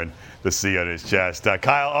up wearing the C on his chest.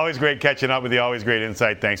 Kyle, always great catching up with you. Always great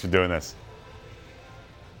insight. Thanks for doing this.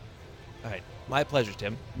 All right. My pleasure,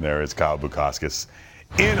 Tim. There is Kyle Bukauskas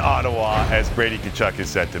in Ottawa as Brady Tkachuk is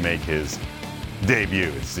set to make his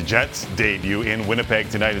debut. It's the Jets' debut in Winnipeg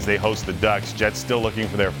tonight as they host the Ducks. Jets still looking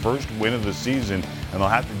for their first win of the season, and they'll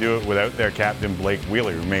have to do it without their captain Blake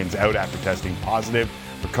Wheeler, who remains out after testing positive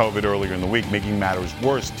for COVID earlier in the week. Making matters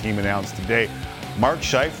worse, team announced today, Mark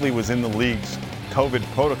Scheifele was in the league's COVID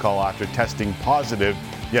protocol after testing positive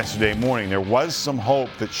yesterday morning. There was some hope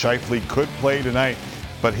that Scheifele could play tonight,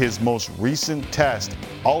 but his most recent test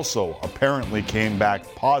also apparently came back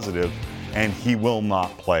positive, and he will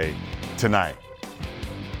not play tonight.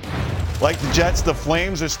 Like the Jets, the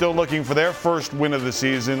Flames are still looking for their first win of the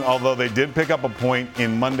season, although they did pick up a point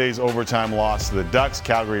in Monday's overtime loss to the Ducks.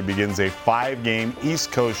 Calgary begins a 5-game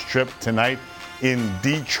East Coast trip tonight in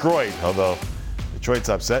Detroit, although Detroit's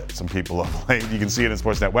upset some people of late. You can see it in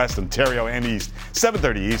Sportsnet West, Ontario, and East.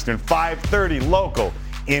 7:30 Eastern, 5:30 local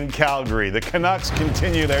in Calgary. The Canucks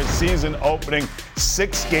continue their season-opening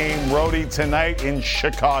 6-game roadie tonight in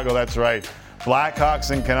Chicago. That's right.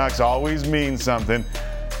 Blackhawks and Canucks always mean something.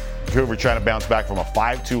 Vancouver trying to bounce back from a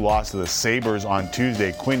 5-2 loss to the Sabres on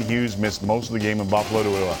Tuesday. Quinn Hughes missed most of the game in Buffalo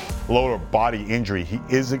due to a lower body injury. He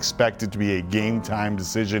is expected to be a game-time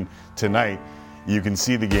decision tonight. You can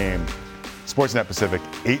see the game, Sportsnet Pacific,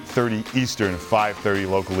 8:30 Eastern, 5:30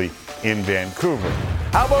 locally in Vancouver.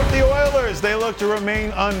 How about the Oilers? They look to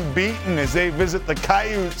remain unbeaten as they visit the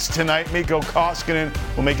Coyotes tonight. Mikko Koskinen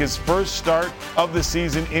will make his first start of the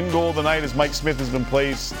season in goal tonight as Mike Smith has been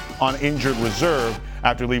placed on injured reserve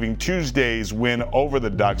after leaving Tuesday's win over the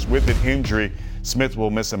Ducks with an injury. Smith will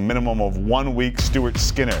miss a minimum of 1 week. Stuart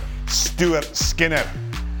Skinner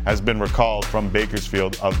has been recalled from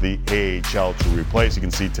Bakersfield of the AHL to replace. You can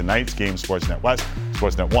see tonight's game, Sportsnet West,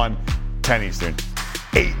 Sportsnet 1, 10 Eastern,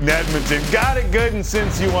 8 in Edmonton. Got it good, and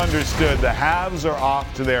since you understood, the Habs are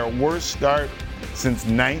off to their worst start since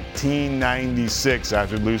 1996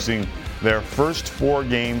 after losing their first 4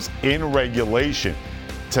 games in regulation.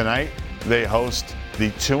 Tonight, they host the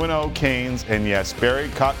 2-0 Canes, and yes, Barry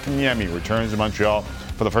Kotkaniemi returns to Montreal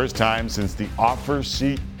for the first time since the offer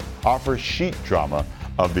sheet drama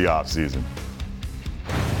of the offseason.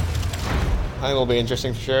 I think it'll be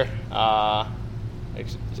interesting for sure.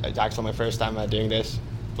 It's actually my first time doing this,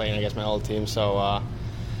 playing against my old team. So,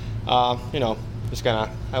 I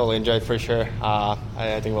will enjoy it for sure. I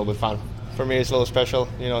think it will be fun. For me, it's a little special,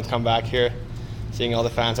 to come back here, seeing all the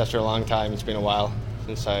fans after a long time. It's been a while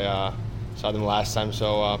since I saw them last time.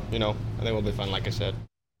 So, I think it will be fun, like I said.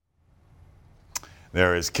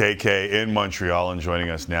 There is KK in Montreal, and joining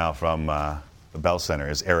us now from the Bell Center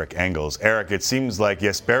is Eric Engels. Eric, it seems like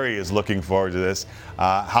Jesperi is looking forward to this.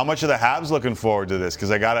 How much are the Habs looking forward to this? Because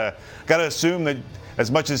I gotta assume that as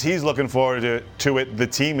much as he's looking forward to it, the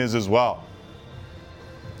team is as well.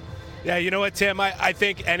 Yeah, you know what, Tim? I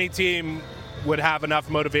think any team would have enough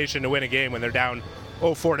motivation to win a game when they're down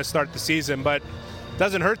 0-4 to start the season, but it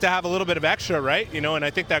doesn't hurt to have a little bit of extra, right? And I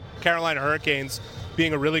think that Carolina Hurricanes,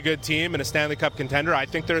 being a really good team and a Stanley Cup contender, I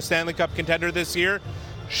think they're a Stanley Cup contender this year,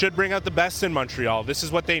 should bring out the best in Montreal. This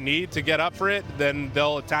is what they need to get up for it. Then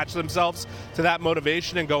they'll attach themselves to that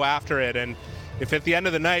motivation and go after it. And if at the end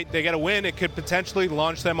of the night they get a win, it could potentially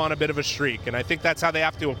launch them on a bit of a streak. And I think that's how they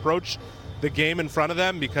have to approach the game in front of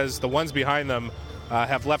them, because the ones behind them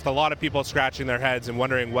have left a lot of people scratching their heads and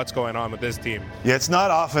wondering what's going on with this team. Yeah, it's not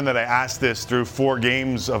often that I ask this through 4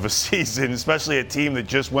 games of a season, especially a team that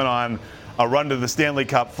just went on a run to the Stanley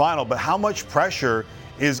Cup final. But how much pressure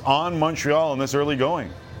is on Montreal in this early going?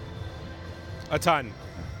 A ton.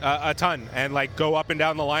 And like go up and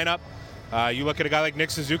down the lineup. You look at a guy like Nick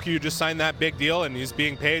Suzuki, who just signed that big deal, and he's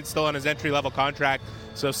being paid still on his entry-level contract,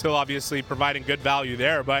 so still obviously providing good value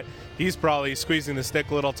there, but he's probably squeezing the stick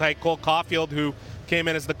a little tight. Cole Caulfield, who came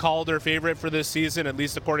in as the Calder favorite for this season, at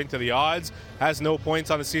least according to the odds, has no points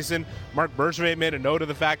on the season. Marc Bergevin made a note of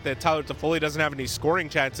the fact that Tyler Toffoli doesn't have any scoring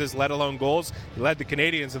chances, let alone goals. He led the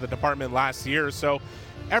Canadians in the department last year, so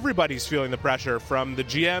everybody's feeling the pressure, from the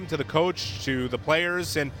GM to the coach to the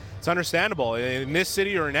players, and it's understandable. In this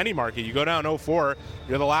city or in any market, you go down 0-4,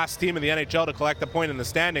 you're the last team in the NHL to collect a point in the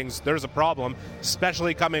standings, there's a problem,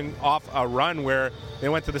 especially coming off a run where they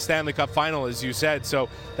went to the Stanley Cup final, as you said. So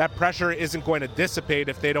that pressure isn't going to dissipate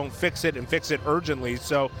if they don't fix it and fix it urgently.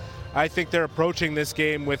 So I think they're approaching this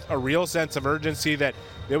game with a real sense of urgency that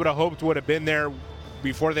they would have hoped would have been there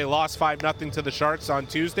before they lost 5-0 to the Sharks on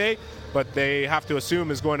Tuesday, but they have to assume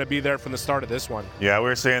is going to be there from the start of this one. Yeah, we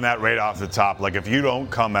were saying that right off the top. Like, if you don't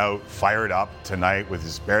come out fired up tonight with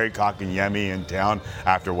this Barry Kotkaniemi in town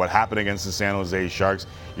after what happened against the San Jose Sharks,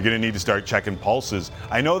 you're going to need to start checking pulses.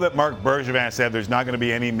 I know that Marc Bergevin said there's not going to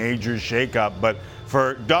be any major shakeup, but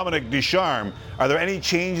for Dominic Ducharme, are there any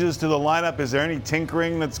changes to the lineup? Is there any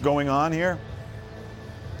tinkering that's going on here?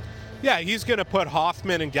 Yeah, he's going to put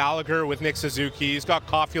Hoffman and Gallagher with Nick Suzuki. He's got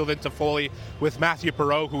Caulfield and Toffoli with Matthew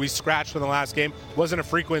Perreault, who he scratched in the last game. Wasn't a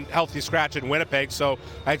frequent healthy scratch in Winnipeg, so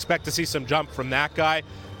I expect to see some jump from that guy.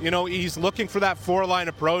 You know, he's looking for that 4-line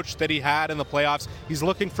approach that he had in the playoffs. He's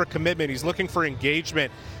looking for commitment. He's looking for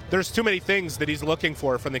engagement. There's too many things that he's looking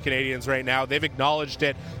for from the Canadians right now. They've acknowledged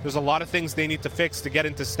it. There's a lot of things they need to fix to get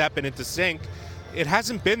into step and into sync. It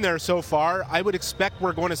hasn't been there so far. I would expect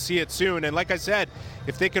we're going to see it soon. And like I said,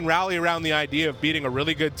 if they can rally around the idea of beating a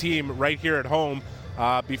really good team right here at home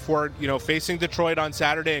before, facing Detroit on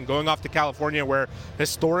Saturday and going off to California, where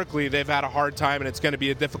historically they've had a hard time and it's going to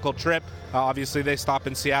be a difficult trip. Obviously, they stopped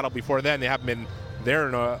in Seattle before then. They haven't been there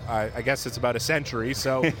in I guess it's about a century.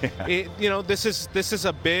 So, this is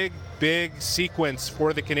a big sequence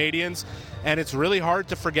for the Canadians, and it's really hard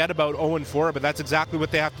to forget about 0-4. But that's exactly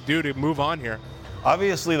what they have to do to move on here.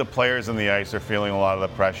 Obviously, the players on the ice are feeling a lot of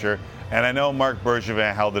the pressure. And I know Marc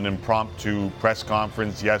Bergevin held an impromptu press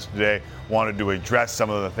conference yesterday, wanted to address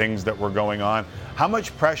some of the things that were going on. How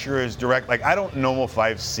much pressure is direct? Like, I don't know if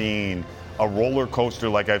I've seen a roller coaster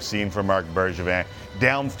like I've seen from Marc Bergevin.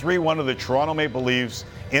 Down 3-1 to the Toronto Maple Leafs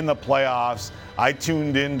in the playoffs. I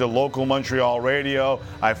tuned into local Montreal radio.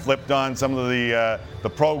 I flipped on some of the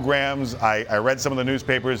programs. I read some of the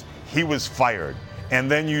newspapers. He was fired. And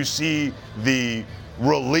then you see the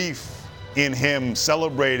relief in him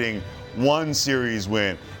celebrating 1 series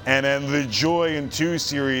win, and then the joy in 2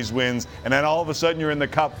 series wins, and then all of a sudden you're in the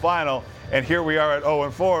Cup final, and here we are at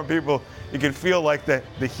 0-4, and people, you can feel like the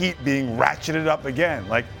heat being ratcheted up again.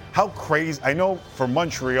 Like, how crazy. I know for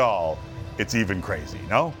Montreal, it's even crazy,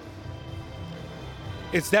 no?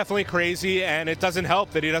 It's definitely crazy, and it doesn't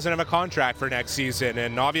help that he doesn't have a contract for next season.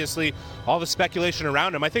 And obviously, all the speculation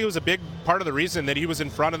around him, I think it was a big part of the reason that he was in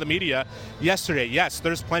front of the media yesterday. Yes,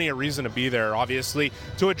 there's plenty of reason to be there, obviously,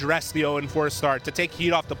 to address the 0-4 start, to take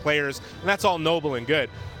heat off the players, and that's all noble and good.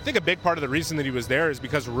 I think a big part of the reason that he was there is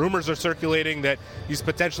because rumors are circulating that he's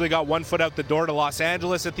potentially got 1 foot out the door to Los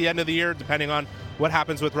Angeles at the end of the year, depending on what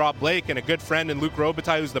happens with Rob Blake, and a good friend in Luc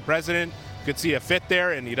Robitaille, who's the president, could see a fit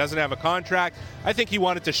there, and he doesn't have a contract. I think he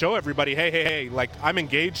wanted to show everybody, hey, like, I'm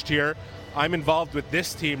engaged here. I'm involved with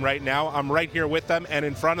this team right now. I'm right here with them and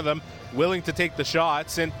in front of them, willing to take the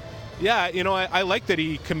shots. And yeah, I like that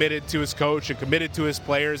he committed to his coach and committed to his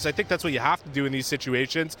players. I think that's what you have to do in these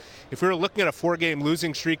situations. If we were looking at a 4-game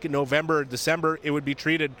losing streak in November or December, it would be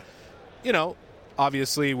treated,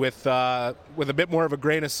 obviously with a bit more of a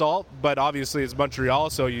grain of salt, but obviously it's Montreal,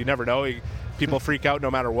 so you never know. People freak out no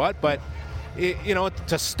matter what, but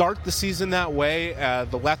to start the season that way,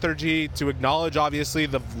 the lethargy, to acknowledge obviously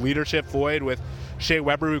the leadership void with Shea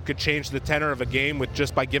Weber, who could change the tenor of a game with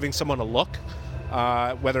just by giving someone a look.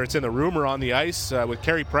 whether it's in the room or on the ice, with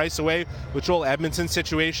Carey Price away, with Joel Edmondson's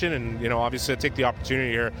situation, and obviously I take the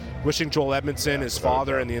opportunity here, wishing Joel Edmondson, his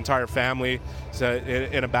father, and the entire family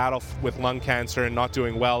in a battle with lung cancer and not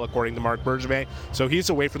doing well, according to Marc Bergevin. So he's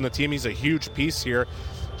away from the team. He's a huge piece here.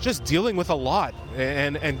 Just dealing with a lot,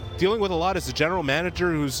 and dealing with a lot as a general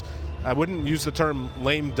manager who's, I wouldn't use the term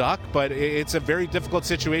lame duck, but it's a very difficult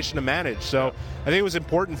situation to manage. So I think it was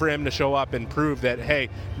important for him to show up and prove that, hey,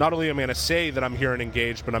 not only am I going to say that I'm here and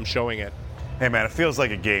engaged, but I'm showing it. Hey, man, it feels like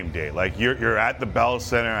a game day. Like you're at the Bell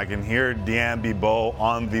Center. I can hear Diane Bibeau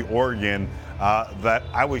on the organ. That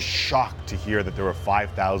I was shocked to hear that there were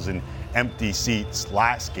 5,000 empty seats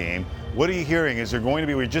last game. What are you hearing? Is there going to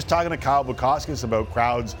be, we were just talking to Kyle Bukauskas about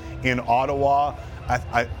crowds in Ottawa.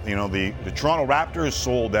 The Toronto Raptors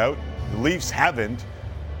sold out. The Leafs haven't.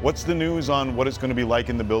 What's the news on what it's going to be like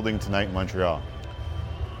in the building tonight in Montreal?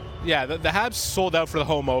 Yeah, the Habs sold out for the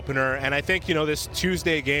home opener, and I think, this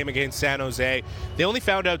Tuesday game against San Jose, they only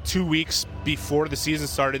found out 2 weeks before the season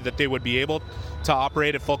started that they would be able to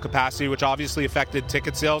operate at full capacity, which obviously affected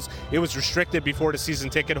ticket sales. It was restricted before the season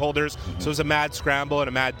ticket holders, so it was a mad scramble and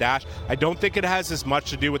a mad dash. I don't think it has as much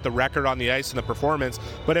to do with the record on the ice and the performance,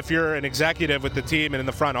 but if you're an executive with the team and in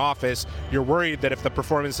the front office, you're worried that if the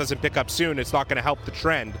performance doesn't pick up soon, it's not going to help the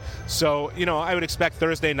trend. So, I would expect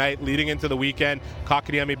Thursday night leading into the weekend,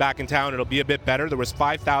 Kotkaniemi back in town, it'll be a bit better. There was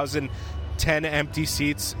 5,010 empty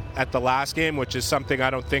seats at the last game, which is something I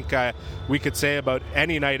don't think we could say about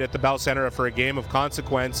any night at the Bell Center for a game of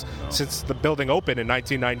consequence since the building opened in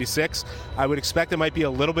 1996. I would expect it might be a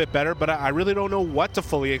little bit better, but I really don't know what to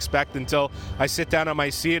fully expect until I sit down on my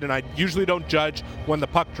seat, and I usually don't judge when the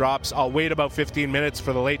puck drops. I'll wait about 15 minutes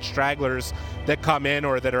for the late stragglers that come in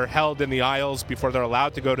or that are held in the aisles before they're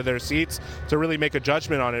allowed to go to their seats to really make a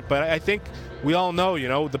judgment on it. But I think we all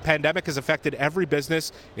know, the pandemic has affected every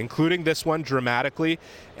business, including this one, dramatically.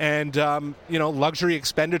 And, luxury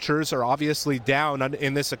expenditures are obviously down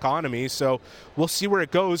in this economy. So we'll see where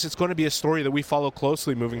it goes. It's going to be a story that we follow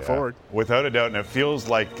closely moving forward. Without a doubt. And it feels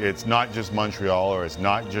like it's not just Montreal or it's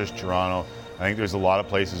not just Toronto. I think there's a lot of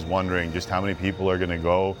places wondering just how many people are going to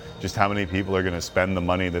go, just how many people are going to spend the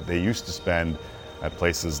money that they used to spend at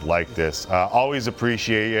places like this. Always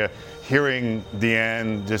appreciate you. Hearing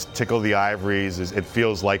Deanne just tickle the ivories, it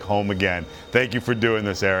feels like home again. Thank you for doing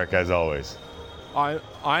this, Eric, as always.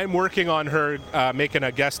 I'm working on her making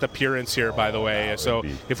a guest appearance here, by the way. So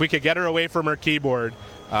if we could get her away from her keyboard,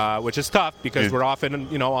 which is tough because we're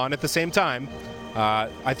often, on at the same time,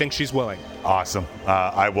 I think she's willing. Awesome.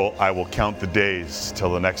 I will count the days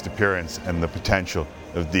till the next appearance and the potential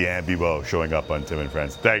of Diane Bibeau showing up on Tim and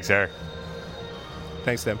Friends. Thanks, Eric.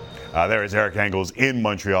 Thanks, Tim. There is Eric Engels in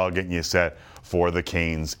Montreal getting you set for the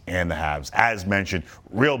Canes and the Habs. As mentioned,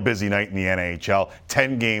 real busy night in the NHL.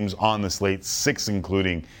 10 games on the slate, 6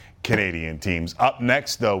 including Canadian teams. Up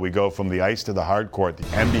next, though, we go from the ice to the hardcourt. The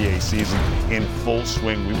NBA season in full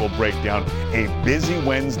swing. We will break down a busy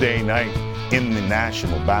Wednesday night in the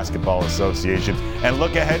National Basketball Association and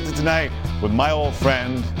look ahead to tonight with my old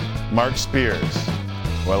friend, Mark Spears,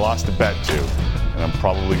 who I lost a bet to, and I'm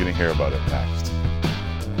probably going to hear about it next.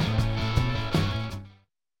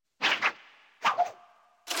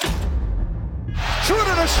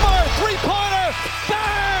 Schroeder to Smart, three-pointer,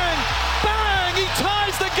 bang! Bang! He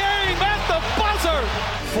ties the game at the buzzer!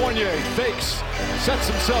 Fournier fakes, sets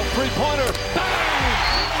himself, three-pointer,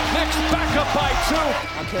 bang! Next back up by 2.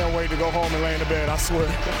 I can't wait to go home and lay in the bed, I swear.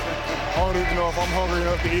 I don't even know if I'm hungry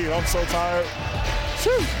enough to eat. I'm so tired.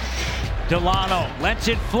 Whew. Delano lets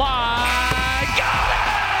it fly. Got it!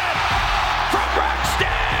 From Greg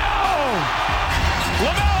Steele!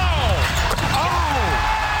 LaMelo! Oh!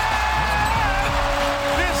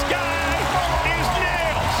 This guy is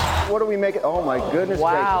nails! What do we make it? Oh my goodness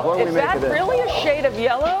wow. gracious. What do we Is make that of this? really a shade of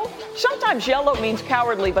yellow? Sometimes yellow means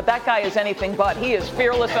cowardly, but that guy is anything but. He is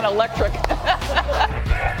fearless and electric.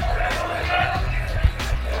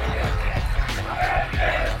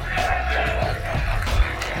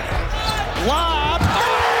 Lob.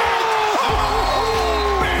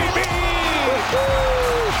 Oh, baby!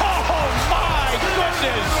 Oh, my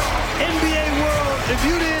goodness! NBA world, if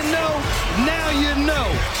you didn't know, now you know.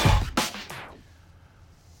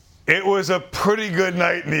 It was a pretty good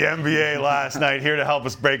night in the NBA last night. Here to help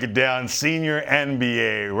us break it down, senior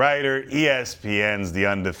NBA writer, ESPN's The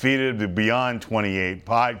Undefeated, the Beyond 28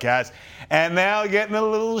 podcast, and now getting a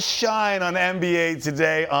little shine on NBA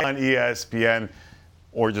Today on ESPN,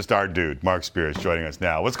 or just our dude, Mark Spears, joining us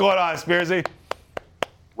now. What's going on, Spearsy?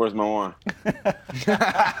 Where's my wine? Let's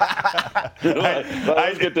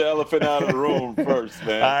get the elephant out of the room first,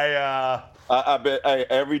 man. I bet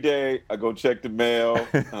every day I go check the mail.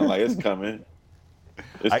 I'm like, it's coming.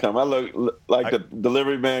 It's coming. I look like the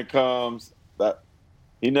delivery man comes.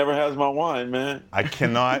 He never has my wine, man. I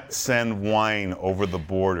cannot send wine over the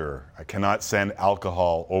border. I cannot send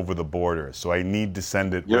alcohol over the border. So I need to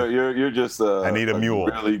send it. You're just I need a mule.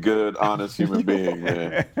 Really good, honest human being,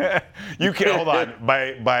 man. You can hold on.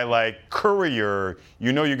 By like courier,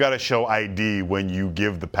 you got to show ID when you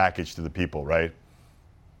give the package to the people, right?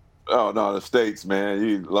 Oh no, the States,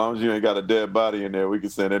 man. As long as you ain't got a dead body in there, we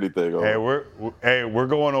can send anything over. We're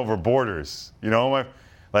going over borders.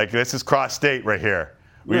 Like this is cross state right here.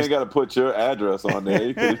 You ain't got to put your address on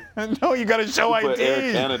there. No, you got to show ID. Put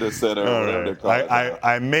Air Canada Center. All whatever right. they call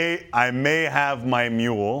it. I may have my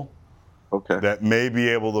mule. Okay. That may be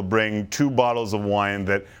able to bring 2 bottles of wine.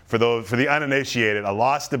 That for the uninitiated, I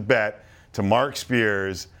lost a bet to Mark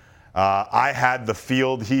Spears. I had the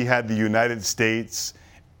field. He had the United States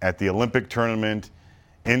at the Olympic tournament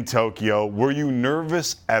in Tokyo. Were you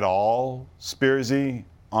nervous at all, Spearsy,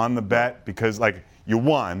 on the bet? Because like you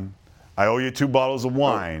won. I owe you 2 bottles of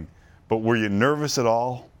wine, but were you nervous at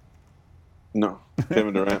all? No.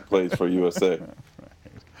 Kevin Durant plays for USA.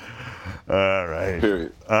 All right.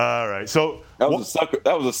 Period. All right. So that was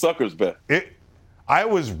a sucker's bet. I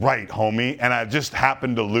was right, homie, and I just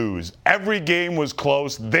happened to lose. Every game was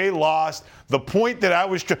close. They lost. The point that I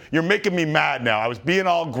was you're making me mad now. I was being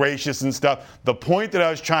all gracious and stuff. The point that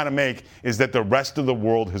I was trying to make is that the rest of the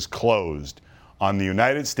world has closed on the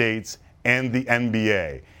United States and the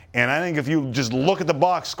NBA. And I think if you just look at the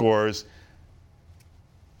box scores,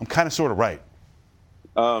 I'm kind of sort of right.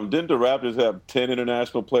 Didn't the Raptors have 10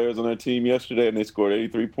 international players on their team yesterday and they scored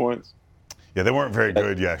 83 points? Yeah, they weren't very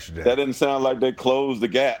good yesterday. That didn't sound like they closed the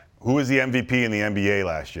gap. Who was the MVP in the NBA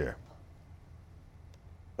last year?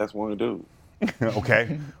 That's one dude.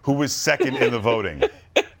 Okay. Who was second in the voting?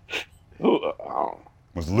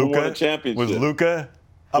 Was Luka? Who won a championship? Was Luka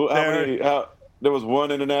up there? There was one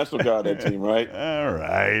international guy on that team, right? All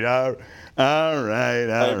right.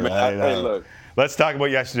 Hey, look. Let's talk about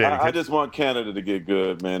yesterday. I just want Canada to get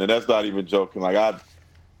good, man, and that's not even joking. Like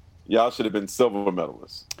y'all should have been silver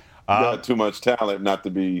medalists. You got too much talent not to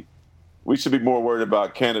be. We should be more worried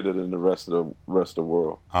about Canada than the rest of the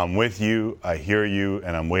world. I'm with you. I hear you,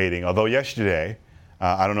 and I'm waiting. Although yesterday,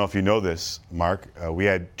 I don't know if you know this, Mark, we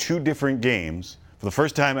had 2 different games. For the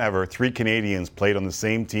first time ever, 3 Canadians played on the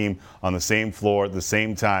same team, on the same floor, at the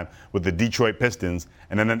same time with the Detroit Pistons.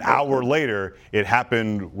 And then an hour later, it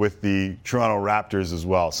happened with the Toronto Raptors as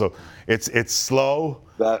well. So it's slow.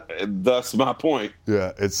 That's my point.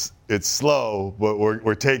 Yeah, it's slow, but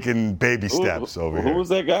we're taking baby steps over here. Who was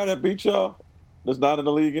that guy that beat y'all? That's not in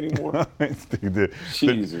the league anymore?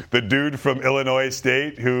 the dude from Illinois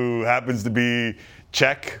State who happens to be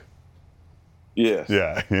Czech. Yes.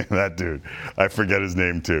 Yeah, that dude. I forget his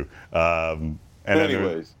name too.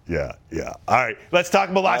 Anyways. Yeah. All right, let's talk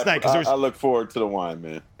about last night. I look forward to the wine,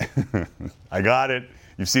 man. I got it.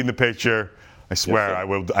 You've seen the picture. I swear,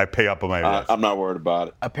 yes, I pay up on my list. I'm not worried about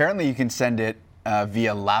it. Apparently, you can send it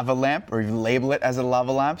via lava lamp, or you label it as a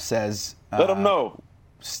lava lamp. Says let them know.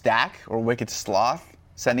 Stack or Wicked Sloth.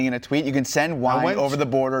 Sending in a tweet. You can send wine over the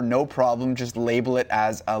border, no problem. Just label it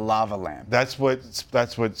as a lava lamp. That's what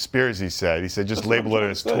Spearsy said. He said just label it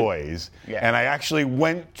as toys. Yeah. And I actually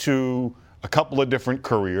went to a couple of different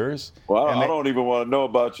couriers. Well, I don't even want to know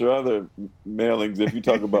about your other mailings if you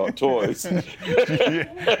talk about toys.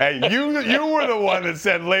 Hey, you were the one that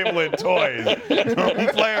said label it toys. Don't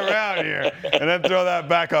play around here and then throw that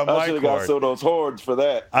back on my court. I should have got some of those hordes for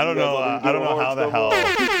that. I don't know how the hell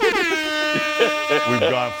we've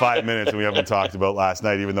gone 5 minutes and we haven't talked about last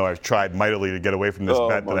night, even though I've tried mightily to get away from this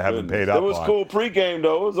bet that I haven't paid up on. It was cool pregame,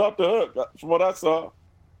 though. It was off the hook from what I saw.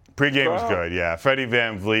 Pregame was good, yeah. Freddie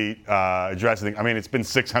VanVleet addressing. I mean, it's been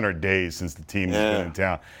 600 days since the team has been in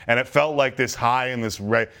town, and it felt like this high and this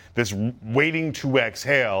waiting to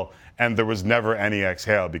exhale, and there was never any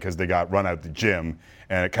exhale because they got run out the gym,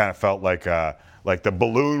 and it kind of felt like the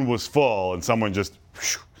balloon was full and someone just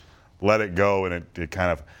let it go, and it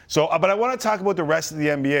kind of. So, but I want to talk about the rest of the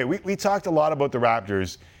NBA. We talked a lot about the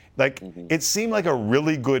Raptors. It seemed like a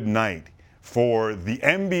really good night for the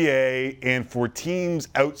NBA and for teams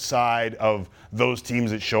outside of those teams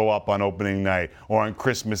that show up on opening night or on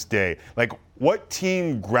Christmas Day. Like, what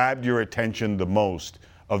team grabbed your attention the most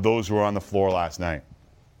of those who were on the floor last night?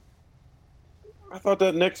 I thought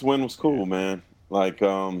that Knicks win was cool, man.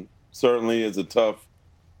 Certainly is a tough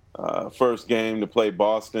first game to play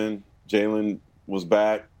Boston. Jalen was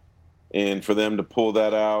back, and for them to pull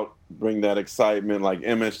that out, bring that excitement, like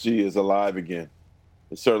MSG is alive again.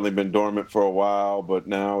 It's certainly been dormant for a while, but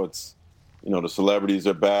now it's, the celebrities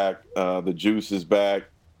are back. The juice is back.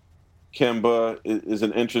 Kemba is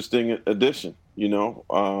an interesting addition, you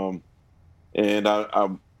know. And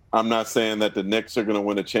I'm not saying that the Knicks are going to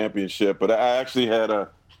win a championship, but I actually had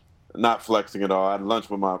not flexing at all. I had lunch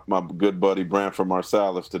with my good buddy Branford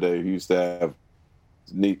Marsalis today, who used to have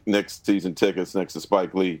Knicks season tickets next to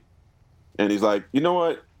Spike Lee. And he's like, you know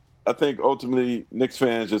what? I think ultimately Knicks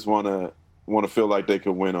fans just want to feel like they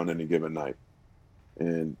could win on any given night.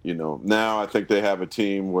 And, you know, now I think they have a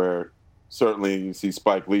team where certainly you see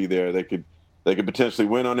Spike Lee there. They could potentially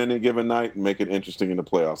win on any given night and make it interesting in the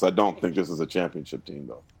playoffs. I don't think this is a championship team,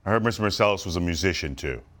 though. I heard Mr. Marsalis was a musician,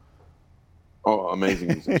 too. Oh, amazing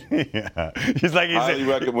musician. Yeah. He's like, highly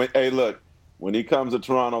recommend. Hey, look, when he comes to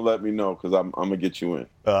Toronto, let me know, because I'm going to get you in.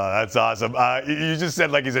 That's awesome. You just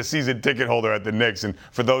said like he's a season ticket holder at the Knicks, and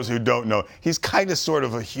for those who don't know, he's kind of sort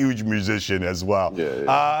of a huge musician as well.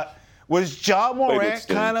 Yeah. Was Ja Morant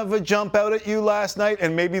kind of a jump out at you last night,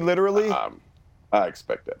 and maybe literally? I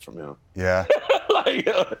expect that from him. Yeah.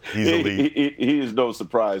 He's elite. He is no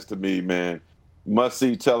surprise to me, man.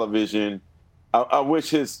 Must-see television. I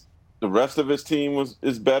wish the rest of his team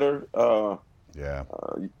is better. Yeah.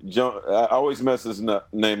 I always mess his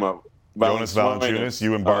name up. Jonas Valanciunas,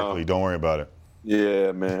 you and Barkley. Don't worry about it.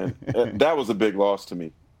 Yeah, man. That was a big loss to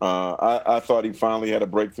me. I thought he finally had a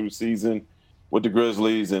breakthrough season with the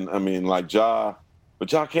Grizzlies, and I mean, like Ja, but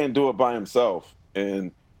Ja can't do it by himself.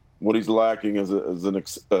 And what he's lacking is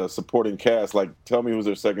a supporting cast. Like, tell me who's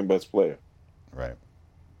their second best player. Right.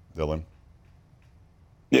 Dylan?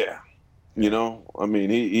 Yeah. You know, I mean,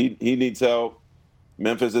 he needs help.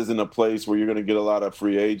 Memphis isn't a place where you're going to get a lot of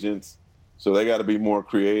free agents, so they got to be more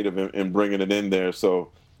creative in bringing it in there. So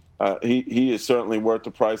he is certainly worth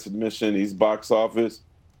the price admission. He's box office,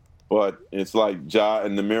 but it's like Ja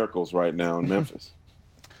and the Miracles right now in Memphis.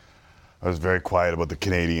 I was very quiet about the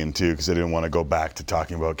Canadian, too, because I didn't want to go back to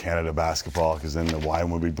talking about Canada basketball, because then the wine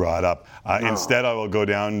would be brought up. Instead, I will go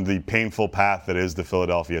down the painful path that is the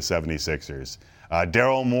Philadelphia 76ers.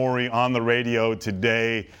 Daryl Morey on the radio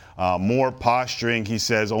today. More posturing. He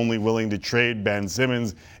says only willing to trade Ben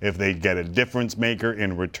Simmons if they get a difference maker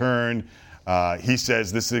in return. He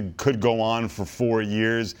says this could go on for 4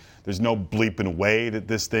 years. There's no bleeping way that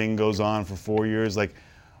this thing goes on for 4 years. Like,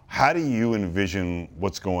 how do you envision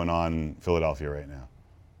what's going on in Philadelphia right now?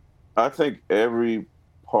 I think every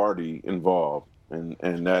party involved,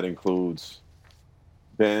 and that includes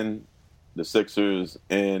Ben, the Sixers,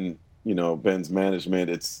 and, you know, Ben's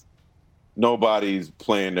management, nobody's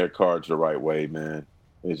playing their cards the right way, man.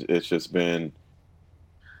 It's just been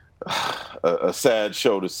a sad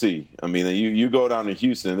show to see. I mean, you go down to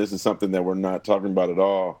Houston, and this is something that we're not talking about at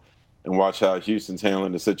all, and watch how Houston's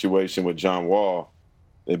handling the situation with John Wall.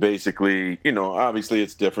 They basically, you know, obviously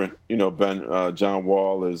it's different. You know, John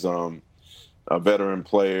Wall is a veteran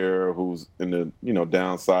player who's in the, you know,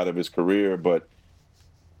 downside of his career. But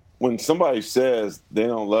when somebody says they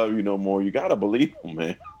don't love you no more, you got to believe them,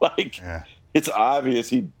 man. It's obvious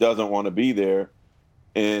he doesn't want to be there,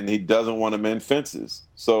 and he doesn't want to mend fences.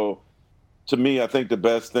 So to me, I think the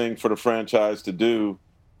best thing for the franchise to do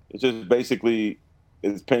is just basically,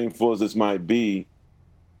 as painful as this might be,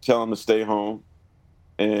 tell him to stay home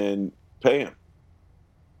and pay him,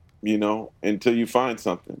 you know, until you find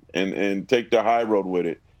something, and take the high road with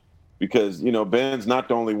it. Because, you know, Ben's not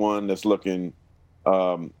the only one that's looking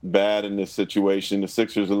bad in this situation. The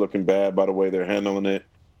Sixers are looking bad by the way they're handling it.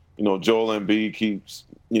 You know, Joel Embiid keeps,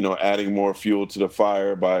 you know, adding more fuel to the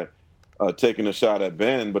fire by taking a shot at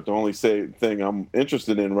Ben. But the only thing I'm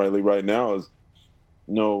interested in right now is,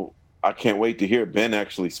 you know, I can't wait to hear Ben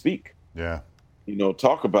actually speak. Yeah. You know,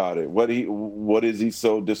 talk about it. What is he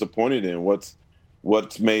so disappointed in?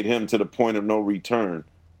 What's made him to the point of no return?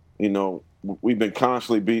 You know, we've been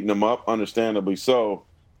constantly beating him up, understandably so,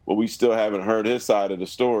 but we still haven't heard his side of the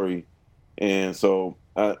story. And so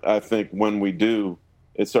I think when we do,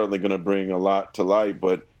 it's certainly going to bring a lot to light.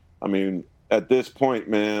 But, I mean, at this point,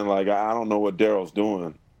 man, like, I don't know what Daryl's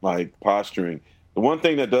doing, like, posturing. The one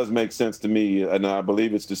thing that does make sense to me, and I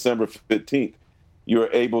believe it's December 15th, you're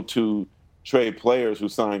able to trade players who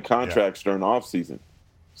sign contracts during the offseason.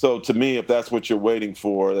 So to me, if that's what you're waiting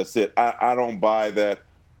for, that's it. I don't buy that,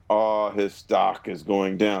 his stock is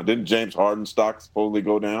going down. Didn't James Harden's stock supposedly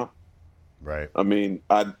go down? Right. I mean,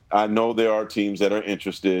 I know there are teams that are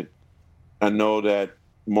interested. I know that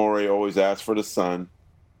Morey always asks for the sun,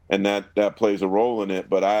 and that plays a role in it.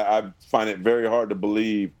 But I find it very hard to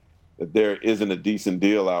believe that there isn't a decent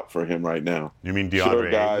deal out for him right now. You mean DeAndre Sure,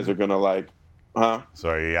 guys Ayton? are going to like, huh?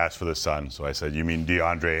 Sorry, he asked for the sun, so I said, you mean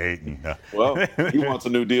DeAndre Ayton. Well, he wants a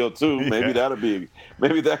new deal too. Maybe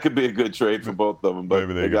that could be a good trade for both of them. But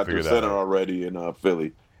Maybe they they could got their figure that center out. already in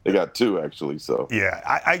Philly. They got 2 actually. So yeah,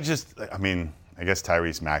 I guess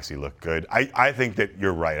Tyrese Maxey looked good. I think that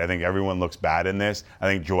you're right. I think everyone looks bad in this. I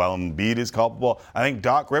think Joel Embiid is culpable. I think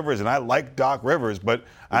Doc Rivers, and I like Doc Rivers, but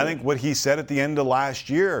I think what he said at the end of last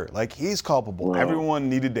year, like, he's culpable. Well, everyone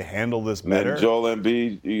needed to handle this better. Joel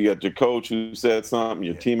Embiid, you got your coach who said something,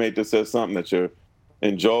 your teammate that said something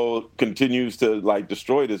and Joel continues to like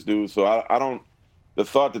destroy this dude. So I don't. The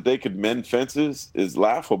thought that they could mend fences is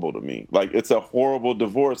laughable to me. Like, it's a horrible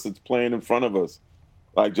divorce that's playing in front of us.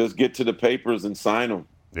 Like, just get to the papers and sign them,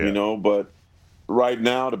 you know. But right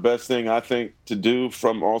now, the best thing I think to do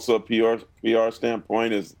from also a PR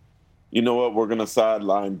standpoint is, you know what, we're going to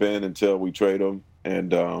sideline Ben until we trade him,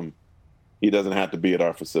 and he doesn't have to be at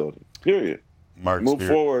our facility, period. Move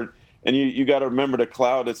forward. And you got to remember the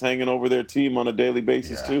cloud that's hanging over their team on a daily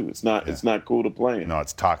basis, too. It's not cool to play in. No,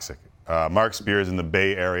 it's toxic. Mark Spears in the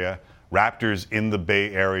Bay Area. Raptors in the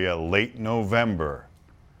Bay Area late November.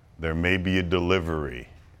 There may be a delivery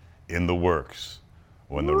in the works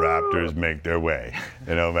when the Raptors make their way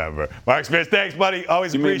in November. Mark Spears, thanks, buddy.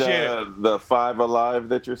 Always appreciate it. The 5 Alive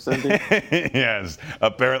that you're sending? Yes,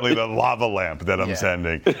 apparently the lava lamp that I'm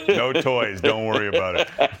sending. No toys, don't worry about it.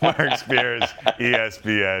 Mark Spears,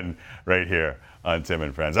 ESPN, right here on Tim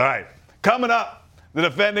and Friends. All right, coming up. The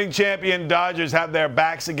defending champion Dodgers have their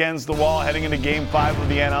backs against the wall heading into Game 5 of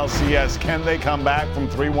the NLCS. Can they come back from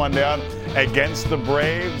 3-1 down against the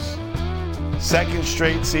Braves? Second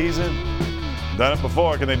straight season. Done it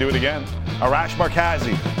before. Can they do it again? Arash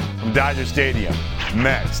Markazi from Dodger Stadium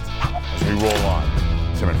next as we roll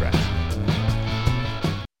on. Tim and Friends.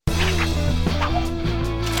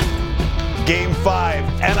 Game 5,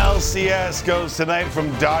 NLCS goes tonight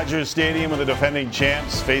from Dodger Stadium, with the defending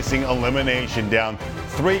champs facing elimination, down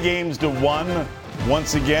 3-1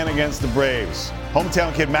 once again against the Braves.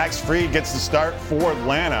 Hometown kid Max Fried gets the start for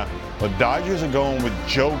Atlanta, but Dodgers are going with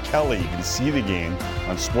Joe Kelly. You can see the game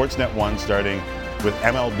on Sportsnet 1 starting with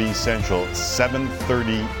MLB Central,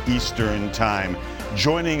 7:30 Eastern Time.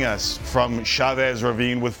 Joining us from Chavez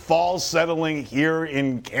Ravine, with fall settling here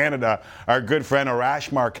in Canada, our good friend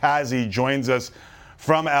Arash Markazi joins us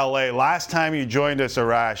from LA. Last time you joined us,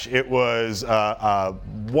 Arash, it was a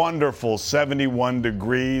wonderful 71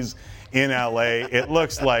 degrees in LA. It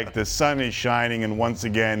looks like the sun is shining, and once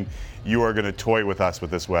again, you are going to toy with us with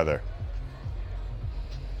this weather.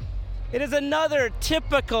 It is another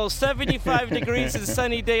typical 75 degrees and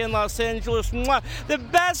sunny day in Los Angeles. Mwah. The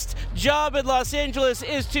best job in Los Angeles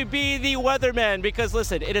is to be the weatherman, because,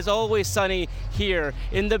 listen, it is always sunny here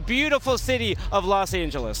in the beautiful city of Los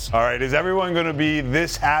Angeles. All right, is everyone going to be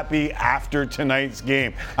this happy after tonight's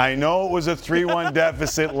game? I know it was a 3-1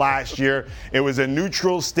 deficit last year. It was a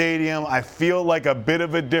neutral stadium. I feel like a bit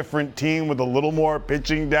of a different team with a little more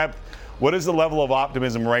pitching depth. What is the level of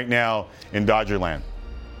optimism right now in Dodgerland?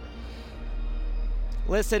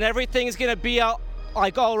 Listen, everything's going to be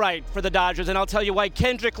all right for the Dodgers, and I'll tell you why.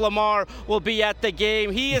 Kendrick Lamar will be at the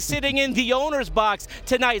game. He is sitting in the owner's box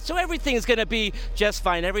tonight, so everything's going to be just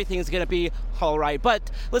fine. Everything's going to be all right.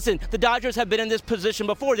 But listen, the Dodgers have been in this position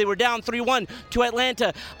before. They were down 3-1 to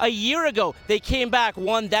Atlanta a year ago. They came back,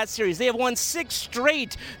 won that series. They have won 6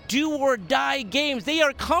 straight do-or-die games. They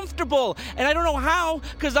are comfortable, and I don't know how,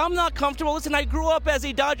 because I'm not comfortable. Listen, I grew up as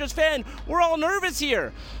a Dodgers fan. We're all nervous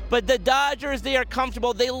here. But the Dodgers, they are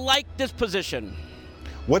comfortable. They like this position.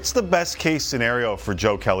 What's the best case scenario for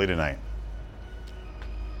Joe Kelly tonight?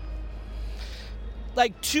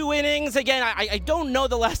 Like 2 innings. Again, I don't know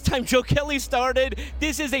the last time Joe Kelly started.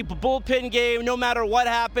 This is a bullpen game. No matter what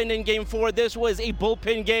happened in Game 4, this was a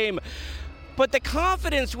bullpen game. But the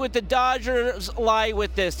confidence with the Dodgers lie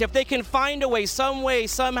with this. If they can find a way, some way,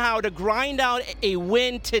 somehow to grind out a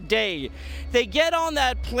win today, they get on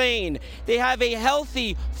that plane. They have a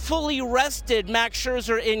healthy, fully rested Max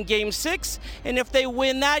Scherzer in Game 6. And if they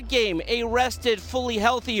win that game, a rested, fully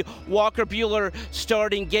healthy Walker Buehler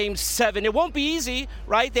starting Game 7. It won't be easy,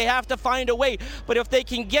 right? They have to find a way. But if they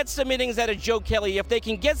can get some innings out of Joe Kelly, if they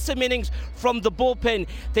can get some innings from the bullpen,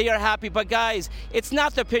 they are happy. But guys, it's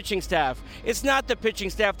not the pitching staff. It's not the pitching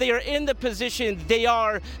staff. They are in the position they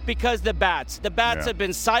are because the bats. The bats have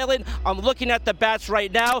been silent. I'm looking at the bats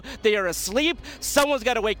right now. They are asleep. Someone's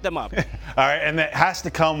got to wake them up. All right, and that has to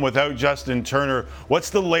come without Justin Turner. What's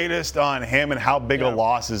the latest on him, and how big a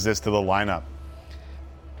loss is this to the lineup?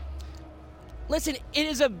 Listen, it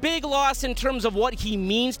is a big loss in terms of what he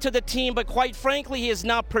means to the team, but quite frankly, he has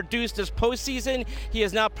not produced this postseason. He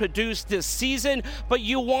has not produced this season, but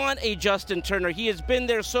you want a Justin Turner. He has been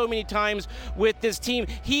there so many times with this team.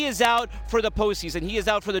 He is out for the postseason. He is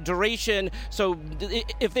out for the duration, so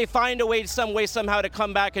if they find a way, somehow to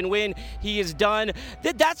come back and win, he is done.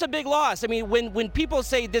 That's a big loss. I mean, when people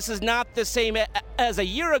say this is not the same as a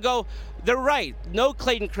year ago, they're right. No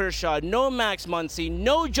Clayton Kershaw, no Max Muncy,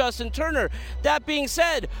 no Justin Turner. That being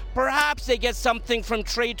said, perhaps they get something from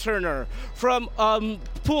Trey Turner, from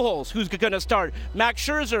Pujols, who's going to start, Max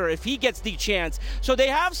Scherzer, if he gets the chance. So they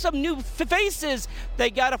have some new faces.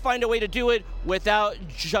 They got to find a way to do it without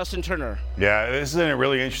Justin Turner. Yeah, this is a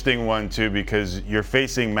really interesting one, too, because you're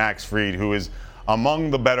facing Max Fried, who is among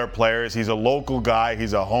the better players. He's a local guy.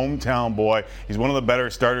 He's a hometown boy. He's one of the better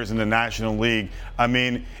starters in the National League. I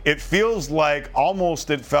mean, it feels like almost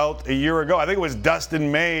it felt a year ago. I think it was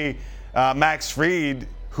Dustin May, Max Fried,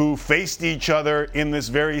 who faced each other in this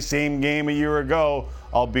very same game a year ago,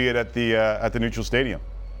 albeit at the neutral stadium.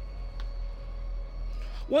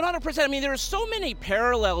 100%. I mean, there are so many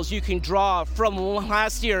parallels you can draw from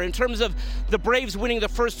last year in terms of the Braves winning the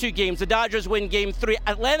first two games. The Dodgers win Game 3.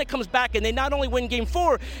 Atlanta comes back, and they not only win Game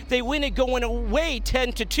 4, they win it going away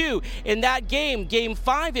 10-2. In that game, Game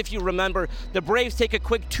 5, if you remember, the Braves take a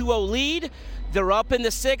quick 2-0 lead. They're up in the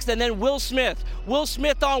 6th, and then Will Smith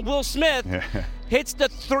on Will Smith hits the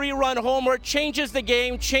 3-run homer, changes the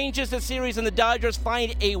game, changes the series, and the Dodgers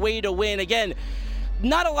find a way to win. Again,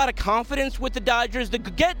 not a lot of confidence with the Dodgers.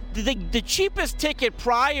 The cheapest ticket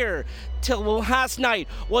prior to last night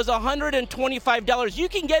was $125. You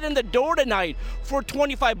can get in the door tonight for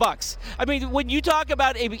 $25. I mean, when you talk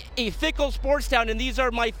about a fickle sports town, and these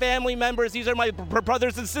are my family members, these are my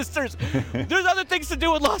brothers and sisters, there's other things to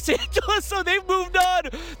do in Los Angeles, so they've moved on.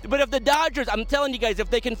 But if the Dodgers, I'm telling you guys,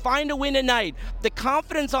 if they can find a win tonight, the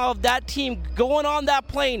confidence of that team going on that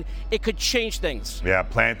plane, it could change things. Yeah,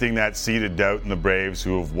 planting that seed of doubt in the Braves,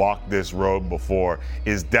 who have walked this road before,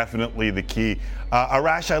 is definitely the key.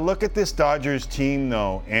 Arash, I look at this Dodgers team,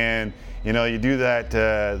 though, and, you know, you do that,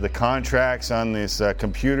 the contracts on this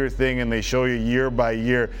computer thing, and they show you year by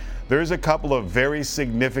year. There's a couple of very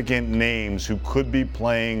significant names who could be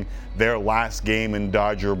playing their last game in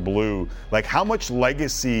Dodger blue. Like, how much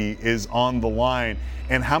legacy is on the line,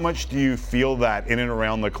 and how much do you feel that in and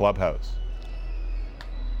around the clubhouse?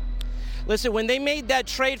 Listen, when they made that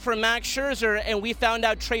trade for Max Scherzer and we found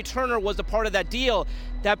out Trey Turner was a part of that deal,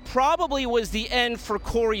 that probably was the end for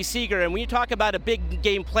Corey Seager. And when you talk about a big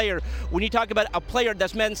game player, when you talk about a player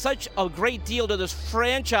that's meant such a great deal to this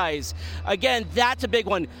franchise, again, that's a big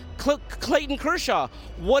one. Clayton Kershaw,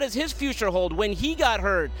 what does his future hold? When he got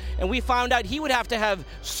hurt and we found out he would have to have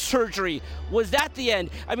surgery, was that the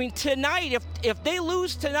end? I mean, tonight, if they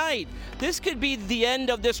lose tonight, this could be the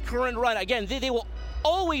end of this current run. Again, they will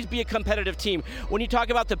always be a competitive team. When you talk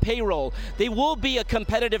about the payroll, they will be a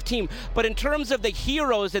competitive team. But in terms of the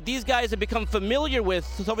heroes that these guys have become familiar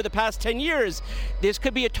with over the past 10 years, this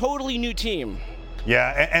could be a totally new team.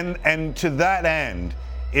 Yeah, and to that end,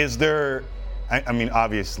 is there, I mean,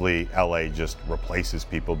 obviously LA just replaces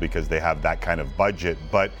people because they have that kind of budget,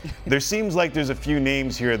 but there seems like there's a few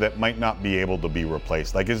names here that might not be able to be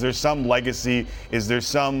replaced. Like, is there some legacy? Is there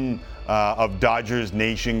some of Dodgers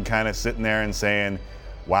Nation kind of sitting there and saying,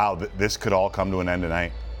 wow, this could all come to an end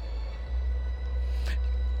tonight?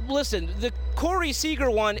 Listen, the Corey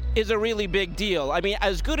Seager one is a really big deal. I mean,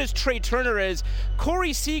 as good as Trey Turner is,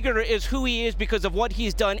 Corey Seager is who he is because of what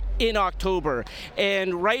he's done in October.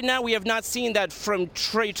 And right now we have not seen that from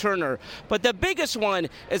Trey Turner. But the biggest one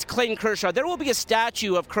is Clayton Kershaw. There will be a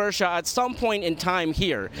statue of Kershaw at some point in time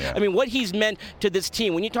here. Yeah. I mean, what he's meant to this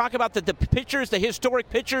team. When you talk about the pitchers, the historic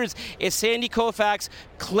pitchers, is Sandy Koufax,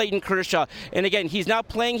 Clayton Kershaw. And again, he's not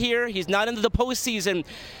playing here. He's not into the postseason.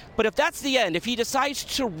 But if that's the end, if he decides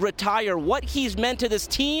to retire, what he's meant to this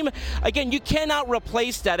team, again, you cannot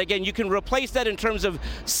replace that. Again, you can replace that in terms of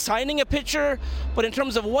signing a pitcher, but in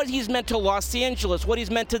terms of what he's meant to Los Angeles, what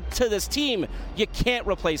he's meant to this team, you can't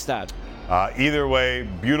replace that. Either way,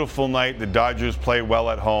 beautiful night. The Dodgers play well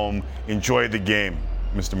at home. Enjoy the game,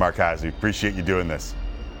 Mr. Markazi. Appreciate you doing this.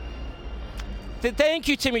 Thank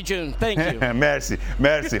you, Timmy June. Thank you. Merci.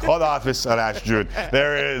 Hot office, Arash June.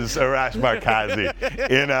 There is Arash Markazi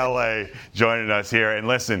in LA joining us here. And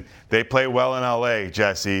listen, they play well in LA,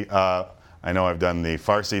 Jesse. I know I've done the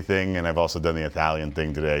Farsi thing and I've also done the Italian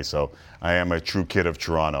thing today, so I am a true kid of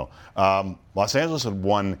Toronto. Los Angeles had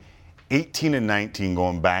won 18-19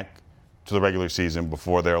 going back to the regular season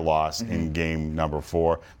before their loss in game number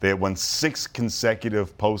 4. They had won 6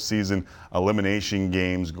 consecutive postseason elimination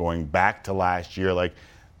games going back to last year. Like,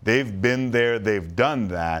 They've been there, they've done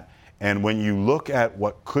that. And when you look at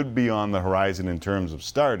what could be on the horizon in terms of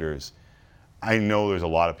starters, I know there's a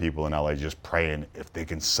lot of people in LA just praying if they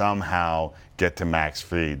can somehow get to Max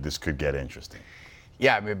Fried, this could get interesting.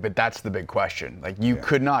 Yeah, but that's the big question. Like, you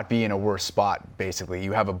could not be in a worse spot, basically.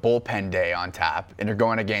 You have a bullpen day on tap, and you're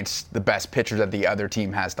going against the best pitcher that the other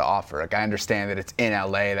team has to offer. Like, I understand that it's in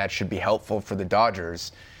LA. That should be helpful for the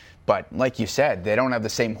Dodgers. But like you said, they don't have the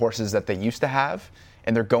same horses that they used to have,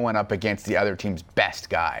 and they're going up against the other team's best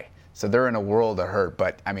guy. So they're in a world of hurt,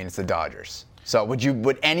 but, I mean, it's the Dodgers. So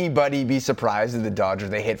would anybody be surprised if the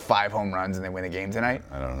Dodgers, they hit 5 home runs and they win the game tonight?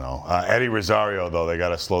 I don't know. Eddie Rosario, though, they got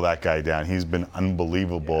to slow that guy down. He's been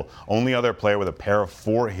unbelievable. Only other player with a pair of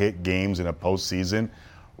 4-hit games in a postseason,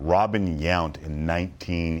 Robin Yount in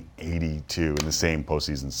 1982 in the same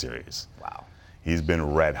postseason series. Wow. He's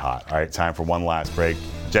been red hot. All right, time for one last break.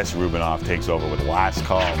 Jesse Rubinoff takes over with Last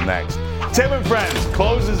Call next. Tim and Friends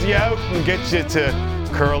closes you out and gets you to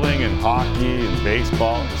curling and hockey and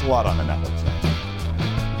baseball. There's a lot on the Netflix.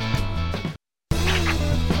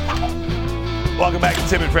 Welcome back to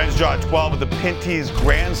Tim and Friends. Draw 12 at the Pinty's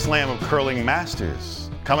Grand Slam of Curling Masters.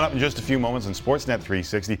 Coming up in just a few moments on Sportsnet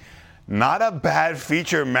 360. Not a bad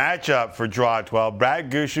feature matchup for Draw 12. Brad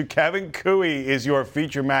Gushue, Kevin Koe is your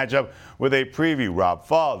feature matchup with a preview. Rob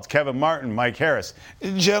Faulds, Kevin Martin, Mike Harris.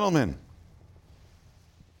 Gentlemen.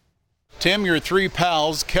 Tim, your 3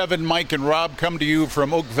 pals, Kevin, Mike, and Rob, come to you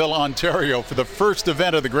from Oakville, Ontario for the first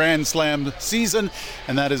event of the Grand Slam season,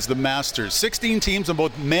 and that is the Masters. 16 teams on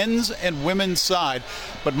both men's and women's side.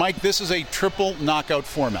 But, Mike, this is a triple knockout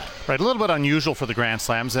format. Right, a little bit unusual for the Grand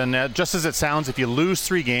Slams, and just as it sounds, if you lose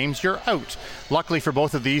 3 games, you're out. Luckily for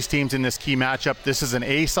both of these teams in this key matchup, this is an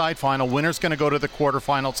A-side final. Winner's going to go to the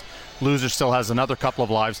quarterfinals. Loser still has another couple of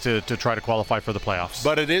lives to try to qualify for the playoffs.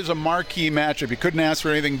 But it is a marquee matchup. You couldn't ask for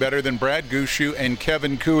anything better than Brad Gushue and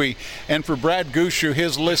Kevin Koe. And for Brad Gushue,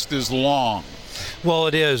 his list is long. Well,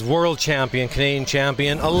 it is. World champion, Canadian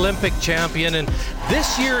champion, Olympic champion, and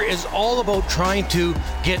this year is all about trying to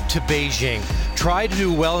get to Beijing. Try to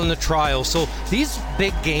do well in the trials. So these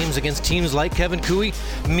big games against teams like Kevin Koe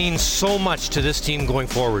mean so much to this team going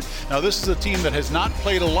forward. Now, this is a team that has not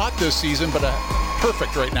played a lot this season, but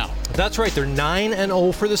perfect right now. That's right. They're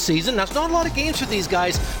 9-0 for the season. That's not a lot of games for these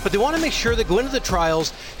guys, but they want to make sure they go into the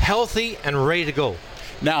trials healthy and ready to go.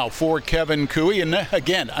 Now for Kevin Koe, and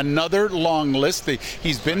again, another long list.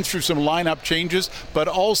 He's been through some lineup changes, but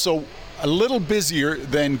also a little busier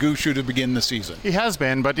than Gushue to begin the season. He has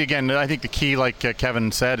been, but again, I think the key, like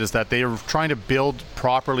Kevin said, is that they are trying to build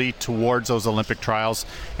properly towards those Olympic trials.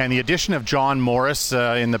 And the addition of John Morris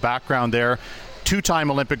in the background there, 2-time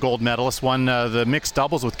Olympic gold medalist, won the mixed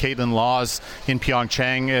doubles with Caitlin Laws in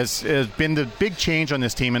Pyeongchang, has been the big change on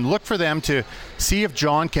this team. And look for them to see if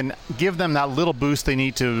John can give them that little boost they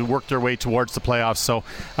need to work their way towards the playoffs. So,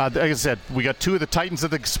 like I said, we got 2 of the titans of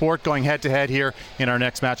the sport going head-to-head here in our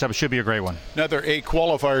next matchup. It should be a great one. Another A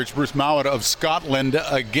qualifier is Bruce Mouat of Scotland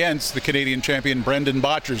against the Canadian champion Brendan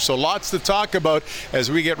Bottcher. So lots to talk about as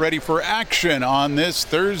we get ready for action on this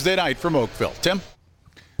Thursday night from Oakville. Tim?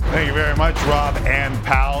 Thank you very much, Rob and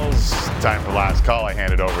pals. Time for Last Call. I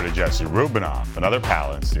hand it over to Jesse Rubinoff, another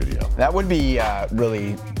pal in studio. That would be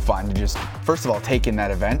really fun to just, first of all, take in that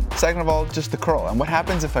event. Second of all, just the curl. And what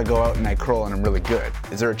happens if I go out and I curl and I'm really good?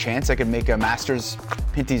 Is there a chance I could make a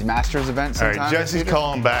Pinty's Masters event sometime? All right, Jesse's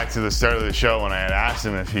calling back to the start of the show when I had asked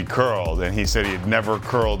him if he curled, and he said he had never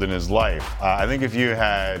curled in his life. I think if you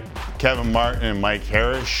had Kevin Martin and Mike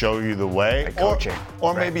Harris show you the way, like coaching,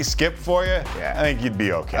 or maybe skip for you, I think you'd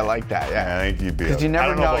be okay. I like that, yeah. I think you'd be okay. Because you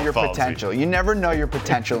never know your potential. You never know your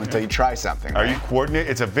potential until you try something. Are you coordinated?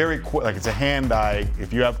 It's a very, it's a hand-eye.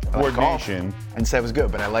 If you have coordination. And say it was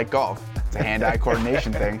good, but I like golf. It's a hand-eye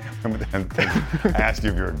coordination thing. I asked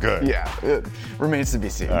you if you were good. Yeah, it remains to be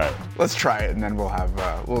seen. All right. Let's try it, and then we'll have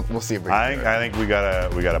we'll see if we can. I think we got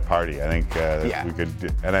a party. I think we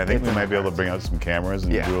could, and I think we might be able to bring out some cameras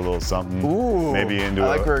and do a little something. Ooh, maybe into I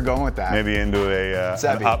like where we're going with that. Maybe into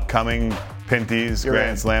an upcoming Pinty's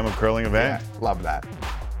Grand Slam of Curling event. Yeah, love that.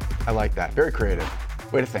 I like that. Very creative.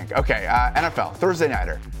 Way to think. Okay, NFL Thursday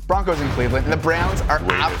nighter. Broncos in Cleveland. And the Browns are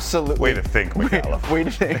absolutely... Way to think, McAuliffe. Way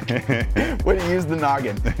to think. Way to use the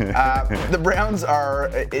noggin. The Browns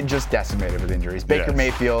are just decimated with injuries. Baker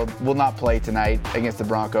Mayfield will not play tonight against the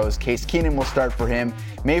Broncos. Case Keenum will start for him.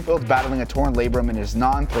 Mayfield's battling a torn labrum in his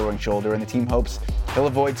non-throwing shoulder, and the team hopes he'll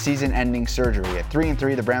avoid season-ending surgery. At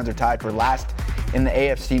 3-3, the Browns are tied for last in the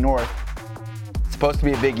AFC North. It's supposed to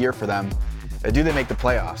be a big year for them. Do they make the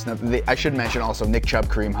playoffs? Now, I should mention also Nick Chubb,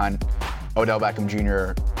 Kareem Hunt, Odell Beckham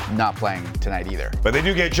Jr., not playing tonight either. But they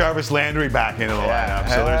do get Jarvis Landry back into the lineup.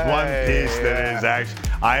 So there's one piece that is actually.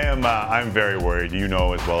 I'm very worried. You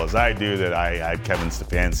know as well as I do that I had Kevin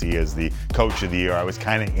Stefanski as the coach of the year. I was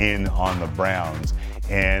kind of in on the Browns.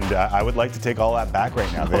 And I would like to take all that back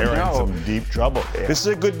right now. They're in some deep trouble. Yeah. This is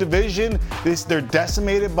a good division. They're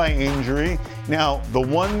decimated by injury. Now, the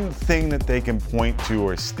one thing that they can point to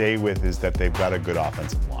or stay with is that they've got a good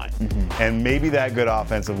offensive line. And maybe that good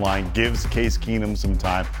offensive line gives Case Keenum some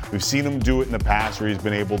time. We've seen him do it in the past where he's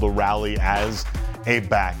been able to rally as a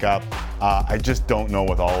backup. I just don't know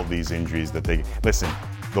with all of these injuries that they... Listen,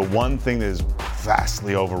 the one thing that is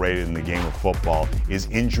vastly overrated in the game of football is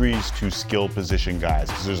injuries to skill position guys,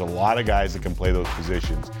 because there's a lot of guys that can play those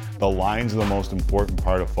positions. The line's the most important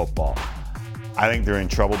part of football. I think they're in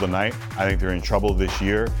trouble tonight. I think they're in trouble this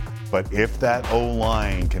year. But if that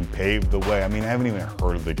O-line can pave the way, I mean, I haven't even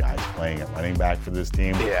heard of the guys playing at running back for this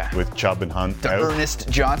team with Chubb and Hunt out. Ernest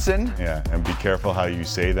Johnson. Yeah, and be careful how you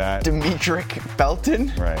say that. Demetric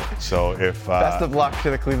Felton. Right. So if best of luck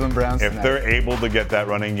to the Cleveland Browns if tonight. they're able to get that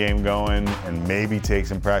running game going and maybe take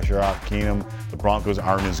some pressure off Keenum, the Broncos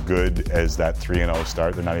aren't as good as that 3-0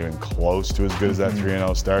 start. They're not even close to as good as that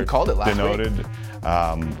 3-0 start. You called it last denoted. week.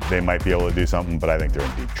 They might be able to do something, but I think they're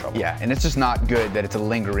in deep trouble. Yeah, and it's just not good that it's a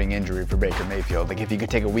lingering injury for Baker Mayfield. Like, if you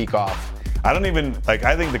could take a week off. I don't even,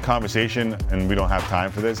 I think the conversation, and we don't have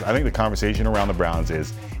time for this, I think the conversation around the Browns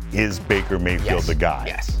is Baker Mayfield the guy?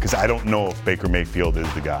 Yes. Because I don't know if Baker Mayfield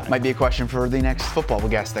is the guy. Might be a question for the next football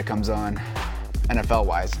guest that comes on.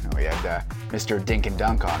 NFL-wise, we had Mr. Dink and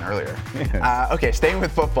Dunk on earlier. Okay, staying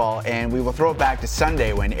with football, and we will throw it back to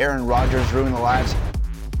Sunday when Aaron Rodgers ruined the lives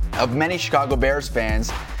of many Chicago Bears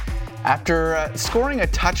fans after scoring a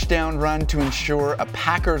touchdown run to ensure a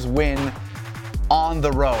Packers win on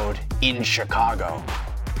the road in Chicago.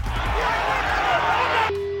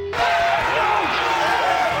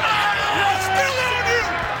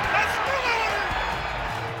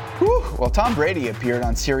 Well, Tom Brady appeared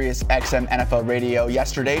on Sirius XM NFL Radio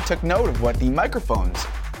yesterday, took note of what the microphones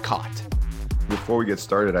caught. Before we get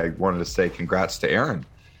started, I wanted to say congrats to Aaron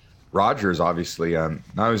Rodgers. Obviously, not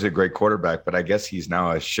only is he a great quarterback, but I guess he's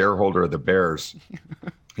now a shareholder of the Bears.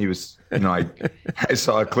 He was, I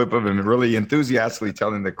saw a clip of him really enthusiastically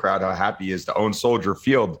telling the crowd how happy he is to own Soldier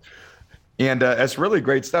Field. And that's really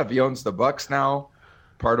great stuff. He owns the Bucs now,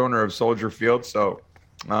 part owner of Soldier Field. So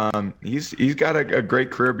he's got a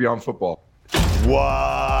great career beyond football.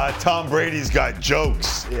 What? Tom Brady's got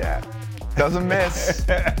jokes. Yeah. Doesn't miss.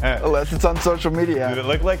 Unless it's on social media. Did it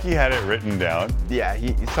look like he had it written down? Yeah,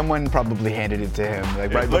 someone probably handed it to him.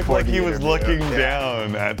 Like, right it looked before like the he was interview. looking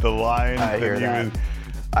down at the line. I hear that.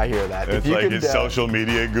 I hear that. It's like his social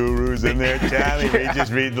media gurus in there. Charlie, they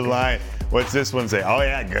just read the line. What's this one say? Oh,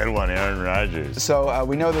 yeah, good one, Aaron Rodgers. So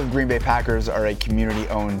we know that the Green Bay Packers are a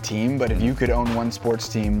community-owned team, but if you could own one sports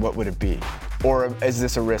team, what would it be? Or is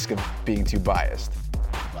this a risk of being too biased?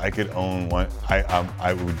 I could own one.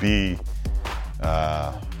 I would be.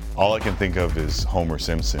 All I can think of is Homer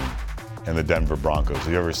Simpson and the Denver Broncos.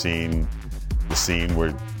 Have you ever seen the scene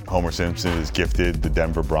where Homer Simpson is gifted the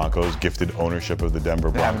Denver Broncos, gifted ownership of the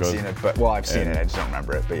Denver Broncos? I haven't seen it, but I've seen it. I just don't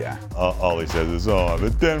remember it. But yeah. All he says is, "Oh, the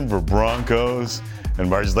Denver Broncos," and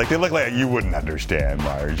Marge is like, "They look like you wouldn't understand,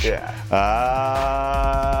 Marge." Yeah.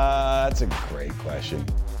 That's a great question.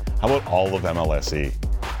 How about all of MLSE?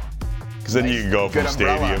 Because then you can go from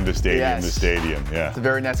stadium to stadium to stadium. Yeah. It's a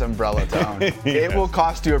very nice umbrella to own. Yes. It will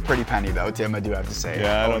cost you a pretty penny, though, Tim, I do have to say.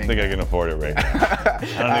 Yeah, I don't think I can afford it right now.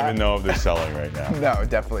 I don't even know if they're selling right now. No,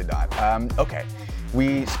 definitely not. Okay.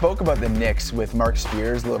 We spoke about the Knicks with Mark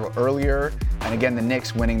Spears a little earlier. And again, the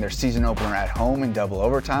Knicks winning their season opener at home in double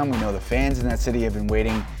overtime. We know the fans in that city have been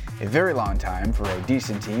waiting a very long time for a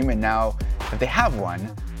decent team. And now that they have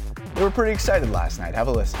one, they were pretty excited last night. Have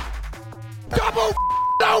a listen. Double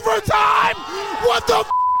overtime! What the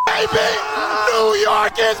baby? New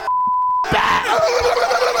York is back!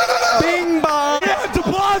 Bing bong! We had De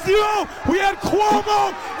Blasio, we had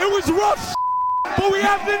Cuomo, it was rough, but we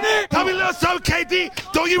have the Knicks! Tell me a little something, KD.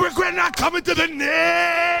 Don't you regret not coming to the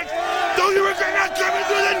Knicks? Don't you regret not coming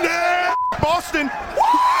to the Knicks? Boston!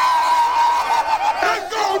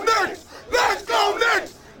 Let's go Knicks! Let's go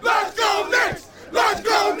Knicks! Let's go Knicks! Let's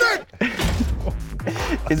go Knicks!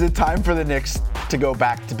 Is it time for the Knicks to go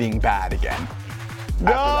back to being bad again?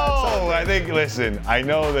 No, I think, listen, I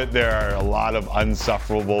know that there are a lot of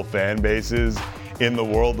unsufferable fan bases in the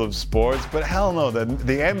world of sports, but hell no, the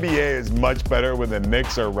NBA is much better when the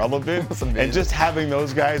Knicks are relevant. And just having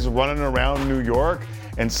those guys running around New York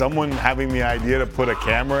and someone having the idea to put a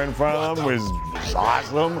camera in front of them was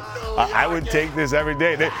awesome. I would take this every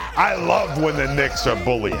day. I love when the Knicks are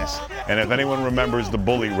bullies. And if anyone remembers the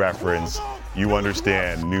bully reference, you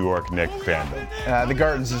understand New York Knicks fandom. The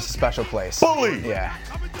Gardens is a special place. Bully! Yeah.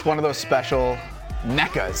 It's one of those special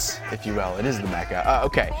meccas, if you will. It is the mecca.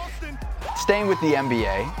 Okay. Staying with the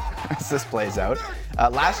NBA, as this plays out.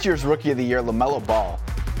 Last year's Rookie of the Year, LaMelo Ball,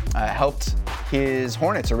 helped his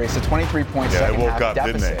Hornets erase a 23-point second half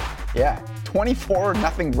deficit. Didn't they? Yeah.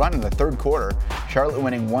 24-0 run in the third quarter. Charlotte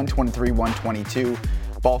winning 123-122.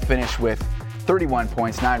 Ball finished with 31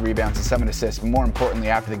 points, 9 rebounds, and 7 assists. More importantly,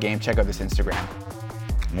 after the game, check out this Instagram.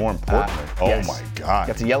 More importantly? Yes. Oh, my God.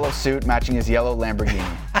 Got a yellow suit matching his yellow Lamborghini.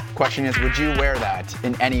 Question is, would you wear that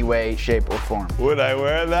in any way, shape, or form? Would I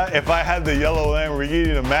wear that? If I had the yellow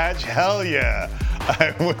Lamborghini to match, hell yeah.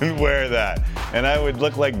 I wouldn't wear that. And I would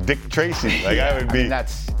look like Dick Tracy. Like I would be. I mean,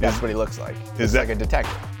 that's what he looks like. Is that like a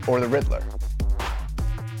detective or the Riddler?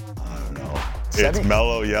 I don't know. It's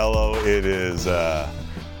mellow yellow. It is.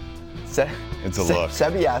 It's a look.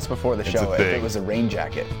 Sebi asked before the show if it was a rain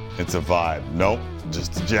jacket. It's a vibe. Nope,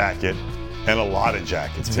 just a jacket. And a lot of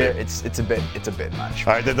jackets. It's a bit much.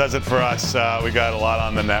 All right, that does it for us. We got a lot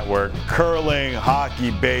on the network. Curling,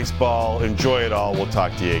 hockey, baseball. Enjoy it all. We'll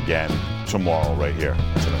talk to you again tomorrow right here.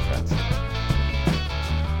 To my friends.